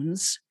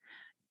dunes,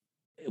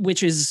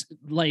 which is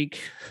like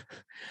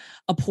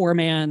a poor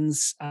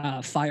man's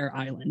Fire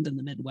Island in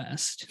the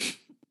Midwest.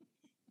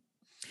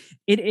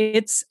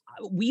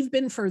 We've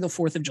been for the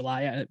 4th of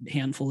July a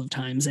handful of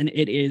times, and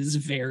it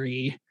is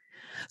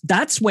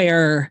that's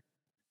where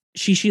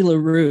Shishi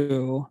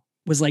LaRue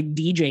was like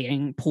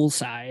DJing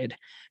poolside,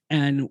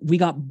 and we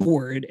got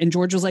bored. And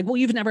George was like, well,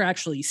 you've never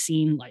actually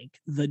seen like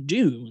the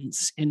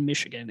dunes in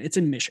Michigan. It's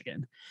in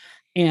Michigan.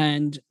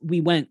 And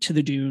we went to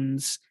the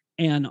dunes,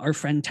 and our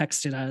friend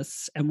texted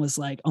us and was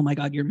like, oh my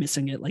God, you're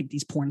missing it. Like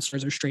these porn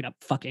stars are straight up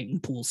fucking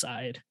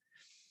poolside.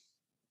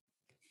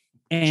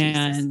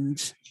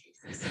 And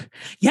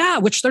yeah,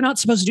 which they're not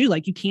supposed to do.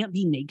 Like you can't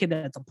be naked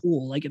at the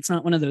pool. Like it's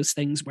not one of those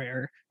things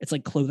where it's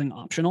like clothing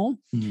optional.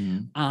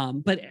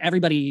 But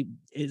everybody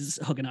is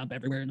hooking up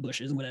everywhere in the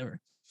bushes and whatever.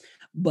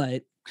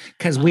 But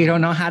because we don't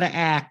know how to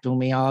act when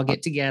we all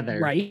get together,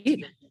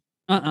 right?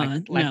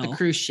 Like the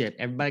cruise ship,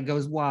 everybody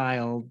goes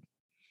wild,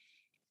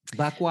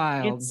 buck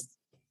wild.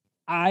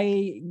 Girl,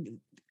 I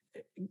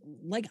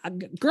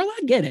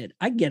get it.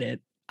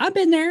 I've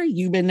been there.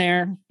 You've been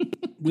there.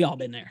 We all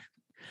been there.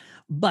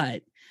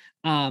 But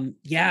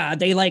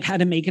they like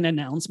had to make an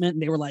announcement,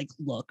 and they were like,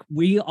 look,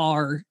 we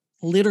are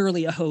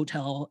literally a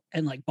hotel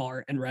and like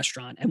bar and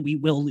restaurant, and we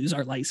will lose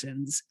our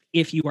license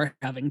if you are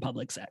having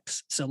public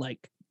sex. So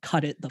like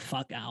cut it the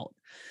fuck out.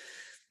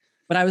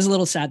 But I was a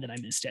little sad that I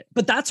missed it.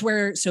 But that's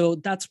where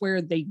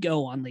they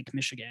go on Lake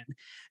Michigan.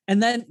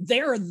 And then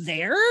they're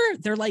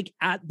like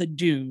at the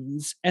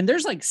dunes, and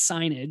there's like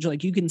signage,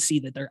 like you can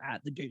see that they're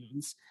at the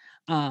dunes.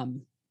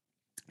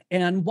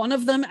 And one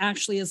of them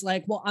actually is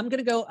like, well, I'm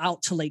going to go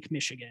out to Lake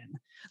Michigan.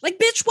 Like,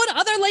 bitch, what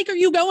other lake are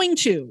you going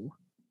to?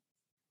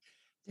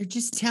 They're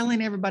just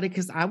telling everybody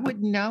because I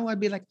wouldn't know. I'd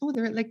be like, oh,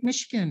 they're at Lake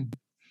Michigan.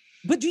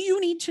 But do you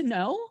need to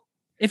know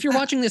if you're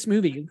watching this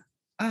movie?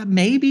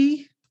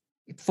 Maybe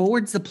it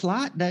forwards the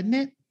plot, doesn't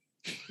it?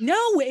 No,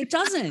 it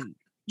doesn't.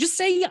 Just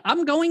say,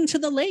 I'm going to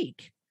the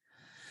lake.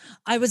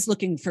 I was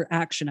looking for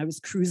action. I was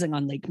cruising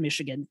on Lake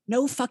Michigan.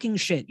 No fucking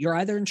shit. You're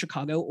either in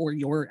Chicago or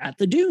you're at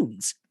the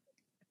dunes.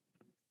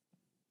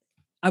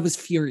 I was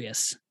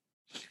furious.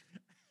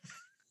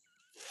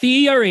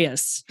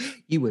 Furious.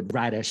 You would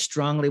write a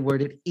strongly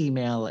worded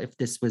email if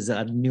this was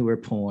a newer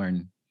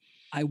porn.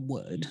 I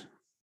would.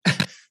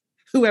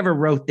 Whoever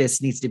wrote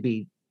this needs to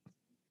be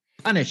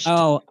punished.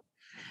 Oh,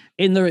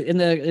 in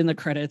the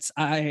credits,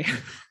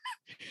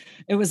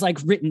 it was like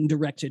written,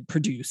 directed,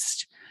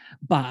 produced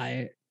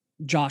by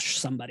Josh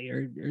somebody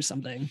or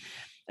something.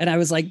 And I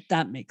was like,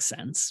 that makes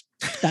sense.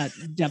 That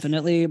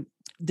definitely,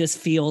 this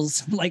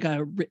feels like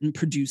a written,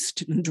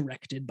 produced, and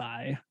directed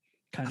by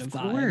kind of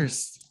vibe. Of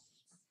course.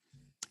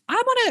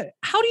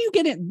 How do you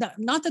get it?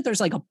 Not that there's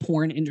like a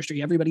porn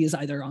industry. Everybody is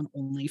either on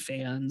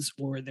OnlyFans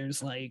or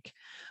there's like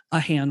a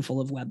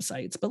handful of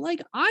websites, but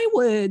like I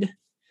would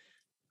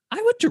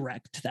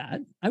direct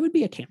that. I would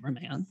be a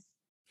cameraman.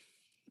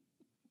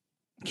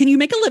 Can you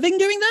make a living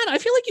doing that? I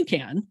feel like you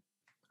can.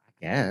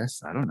 I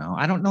guess. I don't know.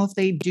 I don't know if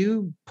they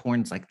do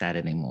porns like that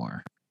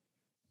anymore.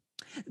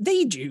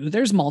 They do.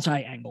 There's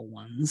multi-angle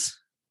ones.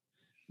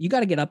 You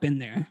got to get up in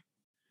there.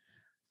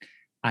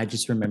 I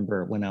just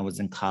remember when I was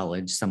in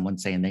college, someone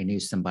saying they knew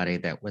somebody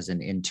that was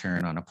an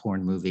intern on a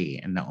porn movie,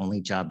 and the only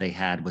job they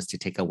had was to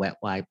take a wet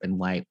wipe and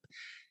wipe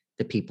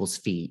the people's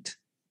feet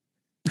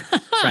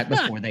right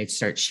before they'd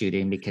start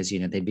shooting, because, you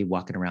know, they'd be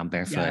walking around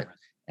barefoot,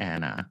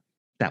 and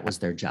that was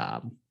their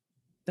job.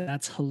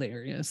 That's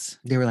hilarious.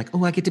 They were like,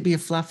 oh, I get to be a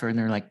fluffer. And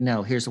they're like,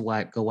 no, here's a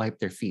wipe. Go wipe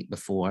their feet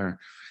before.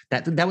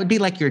 That would be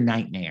like your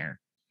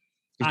nightmare.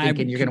 You're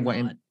thinking you're going to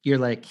want, you're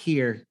like,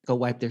 here, go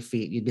wipe their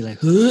feet. You'd be like,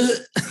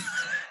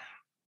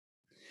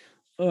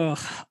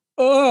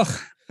 ugh.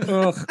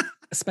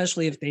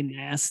 Especially if they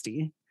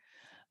nasty.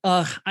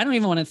 I don't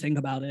even want to think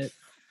about it.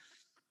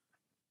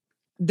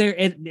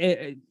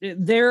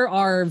 There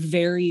are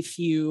very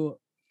few.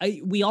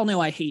 We all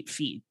know I hate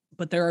feet,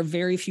 but there are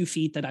very few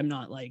feet that I'm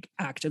not like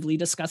actively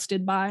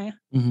disgusted by,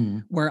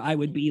 where I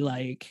would be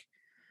like,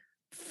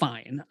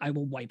 fine, I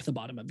will wipe the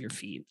bottom of your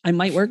feet. I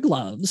might wear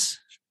gloves,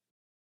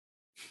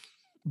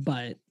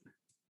 but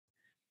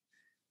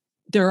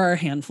there are a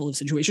handful of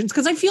situations,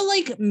 because I feel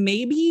like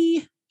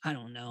maybe, I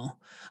don't know,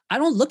 I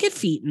don't look at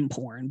feet in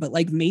porn, but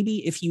like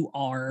maybe if you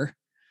are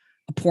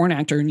a porn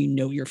actor and you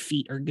know your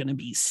feet are going to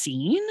be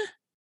seen,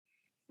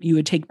 you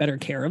would take better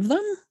care of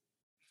them.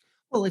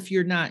 Well, if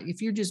you're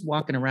just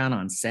walking around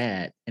on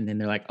set and then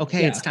they're like,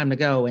 okay, it's time to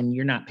go, and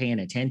you're not paying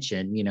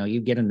attention, you know,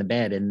 you get in the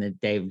bed and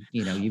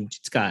you've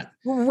just got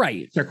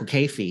Circle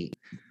K feet.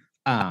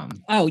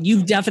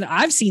 You've definitely,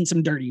 I've seen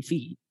some dirty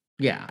feet.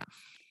 Yeah.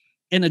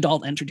 In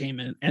adult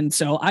entertainment. And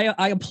so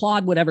I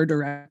applaud whatever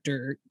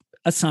director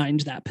assigned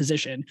that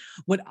position.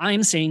 What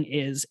I'm saying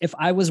is, if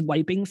I was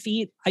wiping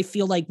feet, I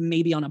feel like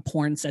maybe on a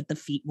porn set, the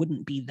feet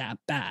wouldn't be that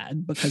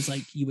bad, because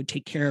like you would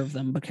take care of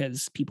them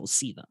because people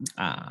see them.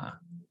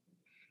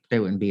 They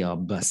wouldn't be all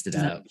busted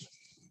up.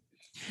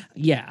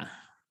 Yeah.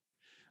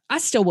 I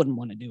still wouldn't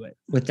want to do it.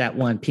 With that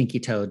one pinky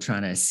toe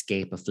trying to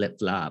escape a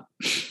flip-flop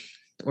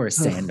or a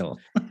sandal.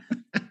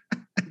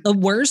 The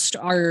worst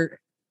are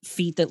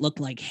feet that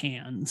look like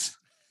hands,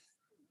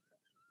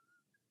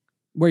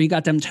 where you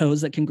got them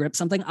toes that can grip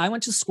something. I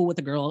went to school with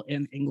a girl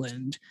in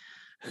England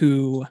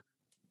who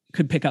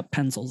could pick up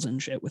pencils and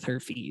shit with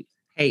her feet.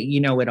 Hey, you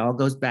know, it all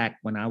goes back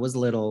when I was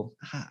little.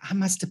 I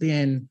must have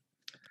been,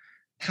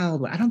 how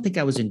old? I don't think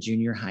I was in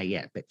junior high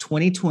yet, but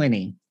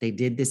 2020, they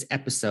did this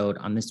episode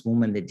on this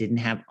woman that didn't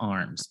have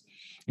arms,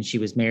 and she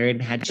was married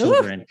and had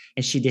children,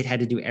 and she had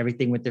to do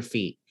everything with their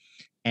feet.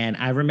 And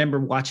I remember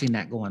watching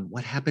that going,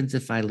 what happens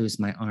if I lose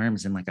my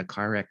arms in like a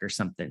car wreck or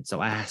something?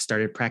 So I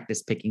started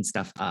practice picking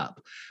stuff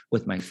up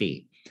with my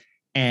feet.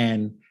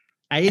 And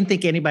I didn't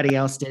think anybody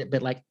else did it,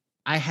 but like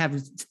I have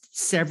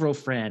several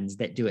friends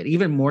that do it.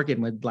 Even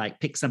Morgan would like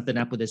pick something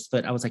up with his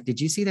foot. I was like,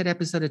 did you see that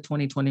episode of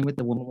 2020 with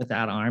the woman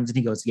without arms? And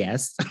he goes,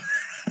 yes.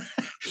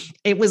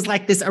 It was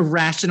like this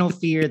irrational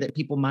fear that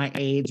people my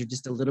age or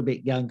just a little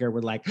bit younger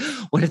were like,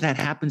 what if that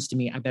happens to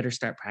me? I better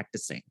start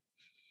practicing.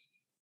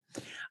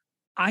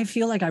 I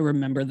feel like I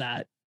remember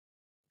that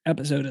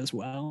episode as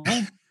well,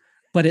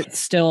 but it's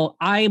still,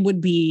 I would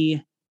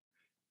be.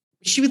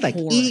 She would like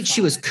eat.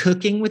 She was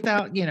cooking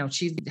without, you know,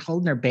 she's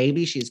holding her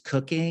baby. She's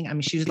cooking. I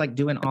mean, she was like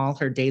doing all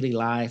her daily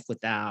life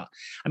without,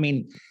 I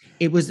mean,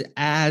 it was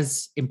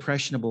as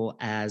impressionable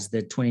as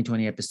the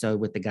 2020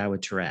 episode with the guy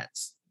with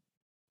Tourette's.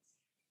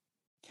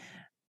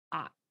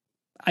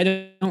 I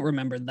don't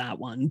remember that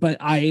one, but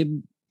I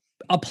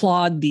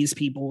applaud these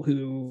people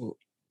who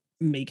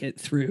make it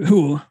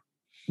through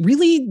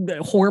really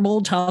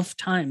horrible, tough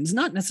times.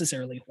 Not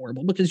necessarily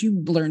horrible, because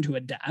you learn to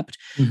adapt,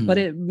 but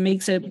it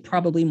makes it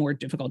probably more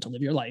difficult to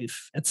live your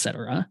life,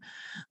 etc.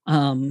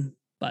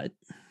 But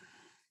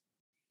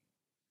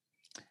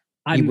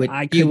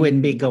you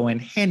wouldn't be going,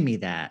 hand me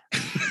that.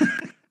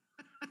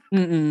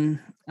 Mm-mm.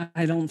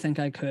 I don't think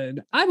I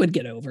could. I would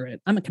get over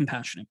it. I'm a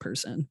compassionate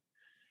person.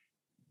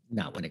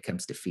 Not when it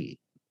comes to feet.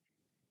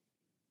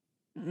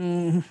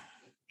 Mm,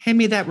 Hand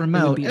me that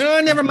remote. be Oh,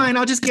 never trouble. mind.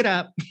 I'll just get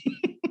up.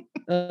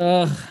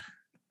 ugh.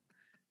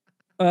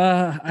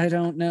 I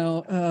don't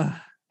know.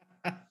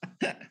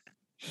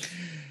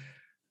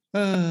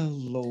 Oh,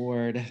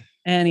 Lord.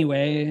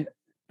 Anyway,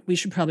 we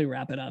should probably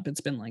wrap it up.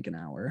 It's been like an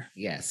hour.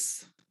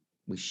 Yes,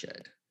 we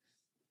should.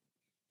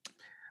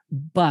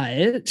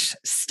 But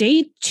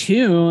stay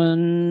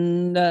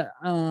tuned.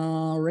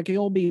 Ricky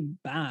will be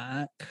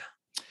back.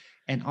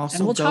 And also,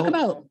 And we'll talk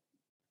about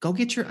go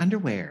get your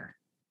underwear.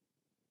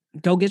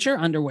 go get your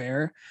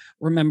underwear.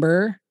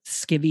 Remember,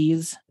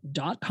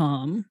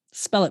 skivvies.com.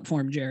 Spell it for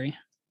him, Jerry.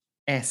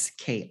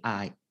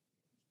 SKI.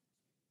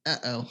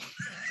 Uh-oh.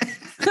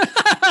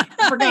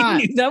 I forgot.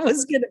 knew that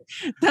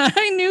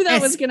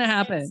was gonna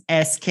happen.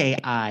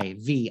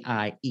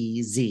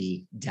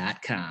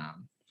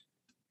 SKIVIEZ.com.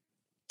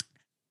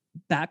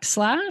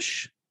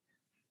 Backslash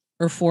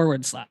or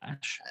forward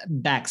slash?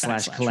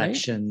 Backslash Right?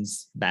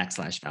 collections,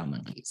 backslash Foul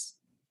Monkeys.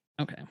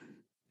 Okay.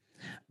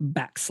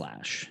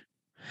 Backslash.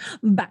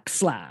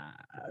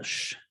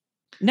 Backslash.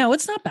 No,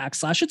 it's not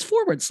backslash. It's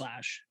forward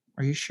slash.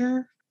 Are you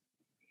sure?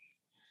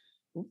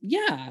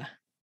 Yeah.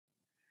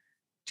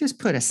 Just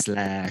put a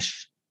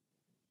slash.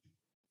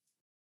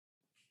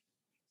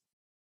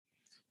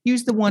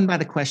 Use the one by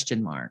the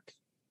question mark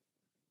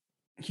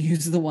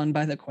Use the one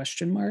by the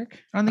question mark.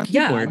 on the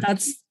Yeah, keyboard.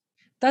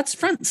 that's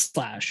front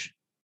slash,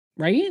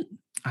 right?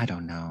 I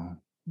don't know.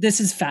 This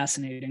is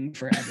fascinating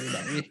for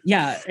everybody.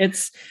 Yeah,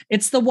 it's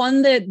the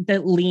one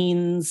that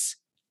leans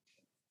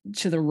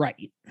to the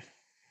right.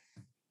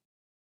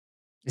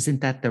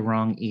 Isn't that the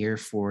wrong ear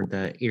for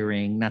the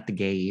earring, not the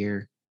gay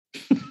ear?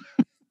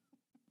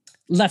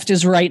 Left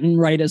is right and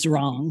right is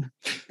wrong.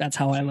 That's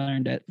how I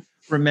learned it.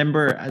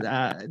 Remember,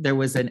 there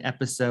was an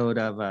episode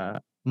of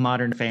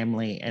Modern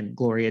Family, and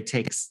Gloria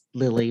takes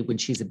Lily when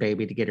she's a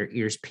baby to get her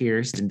ears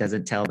pierced and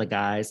doesn't tell the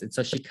guys. And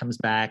so she comes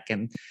back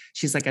and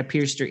she's like, I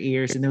pierced her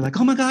ears. And they're like,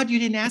 oh my God, you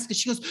didn't ask us.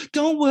 She goes,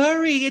 don't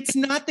worry, it's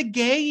not the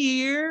gay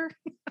ear.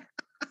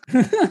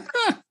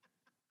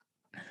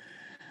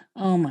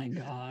 Oh my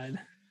God.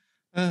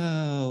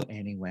 Oh,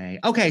 anyway.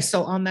 Okay,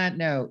 so on that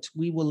note,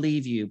 we will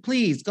leave you.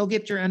 Please go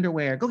get your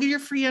underwear. Go get your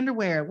free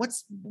underwear.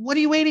 What are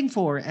you waiting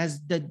for?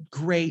 As the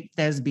great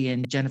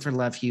thespian Jennifer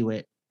Love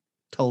Hewitt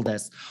told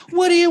us.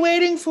 What are you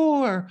waiting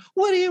for?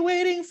 What are you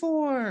waiting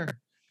for?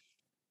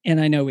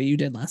 And I know what you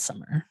did last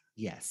summer.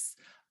 Yes.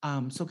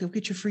 So go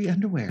get your free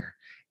underwear.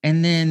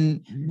 And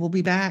then we'll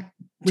be back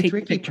with Take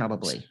Ricky pictures.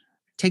 probably.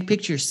 Take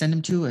pictures, send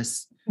them to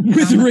us.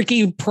 With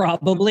Ricky,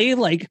 probably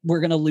like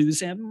we're gonna lose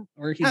him,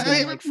 or he's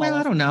gonna like fall well, I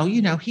off. don't know.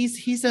 You know,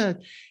 he's a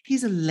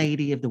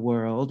lady of the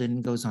world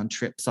and goes on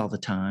trips all the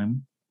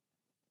time.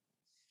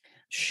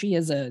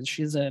 She's a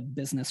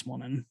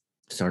businesswoman.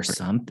 Or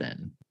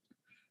something.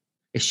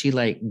 Is she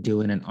like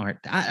doing an art?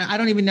 I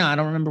don't even know. I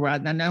don't remember where. I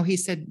know he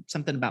said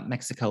something about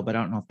Mexico, but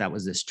I don't know if that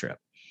was this trip.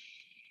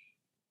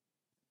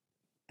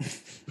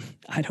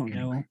 I don't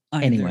know.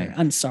 Either. Anyway.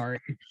 I'm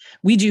sorry.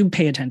 We do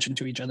pay attention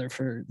to each other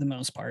for the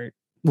most part.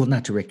 Well,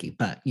 not to Ricky,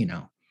 but you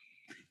know.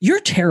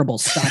 You're terrible.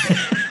 Stop it.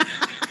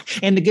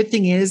 And the good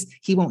thing is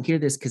he won't hear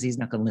this because he's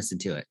not going to listen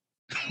to it.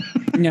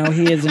 No,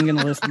 he isn't going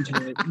to listen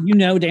to it. You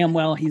know damn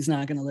well he's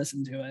not going to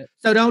listen to it.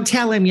 So don't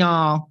tell him,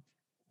 y'all.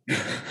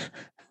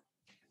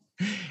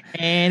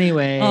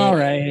 Anyway. All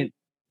right.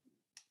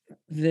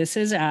 This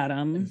is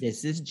Adam.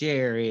 This is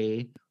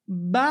Jerry.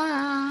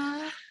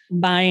 Bye.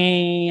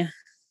 Bye.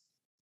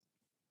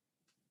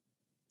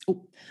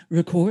 Oh,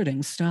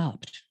 recording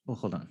stopped. Oh,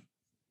 hold on.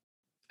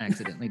 I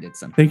accidentally did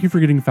something. Thank you for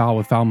getting foul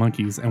with Foul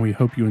Monkeys, and we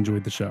hope you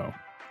enjoyed the show.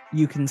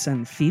 You can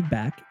send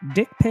feedback,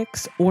 dick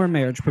pics, or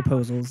marriage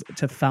proposals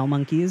to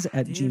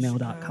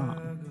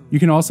foulmonkeys@gmail.com. You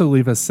can also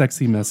leave us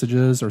sexy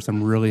messages or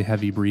some really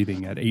heavy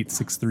breathing at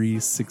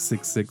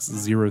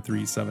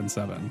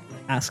 863-666-0377.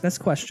 Ask us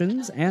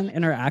questions and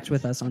interact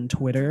with us on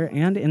Twitter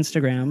and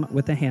Instagram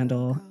with the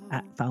handle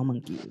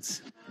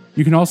 @foulmonkeys.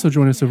 You can also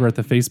join us over at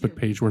the Facebook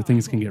page where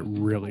things can get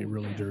really,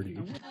 really dirty.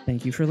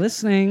 Thank you for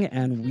listening,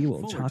 and we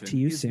will talk Fullerton to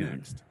you is soon.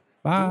 next.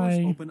 Doors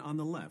Bye. open on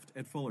the left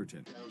at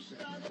Fullerton.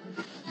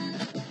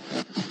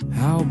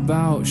 How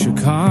about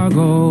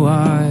Chicago?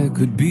 I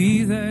could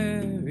be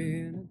there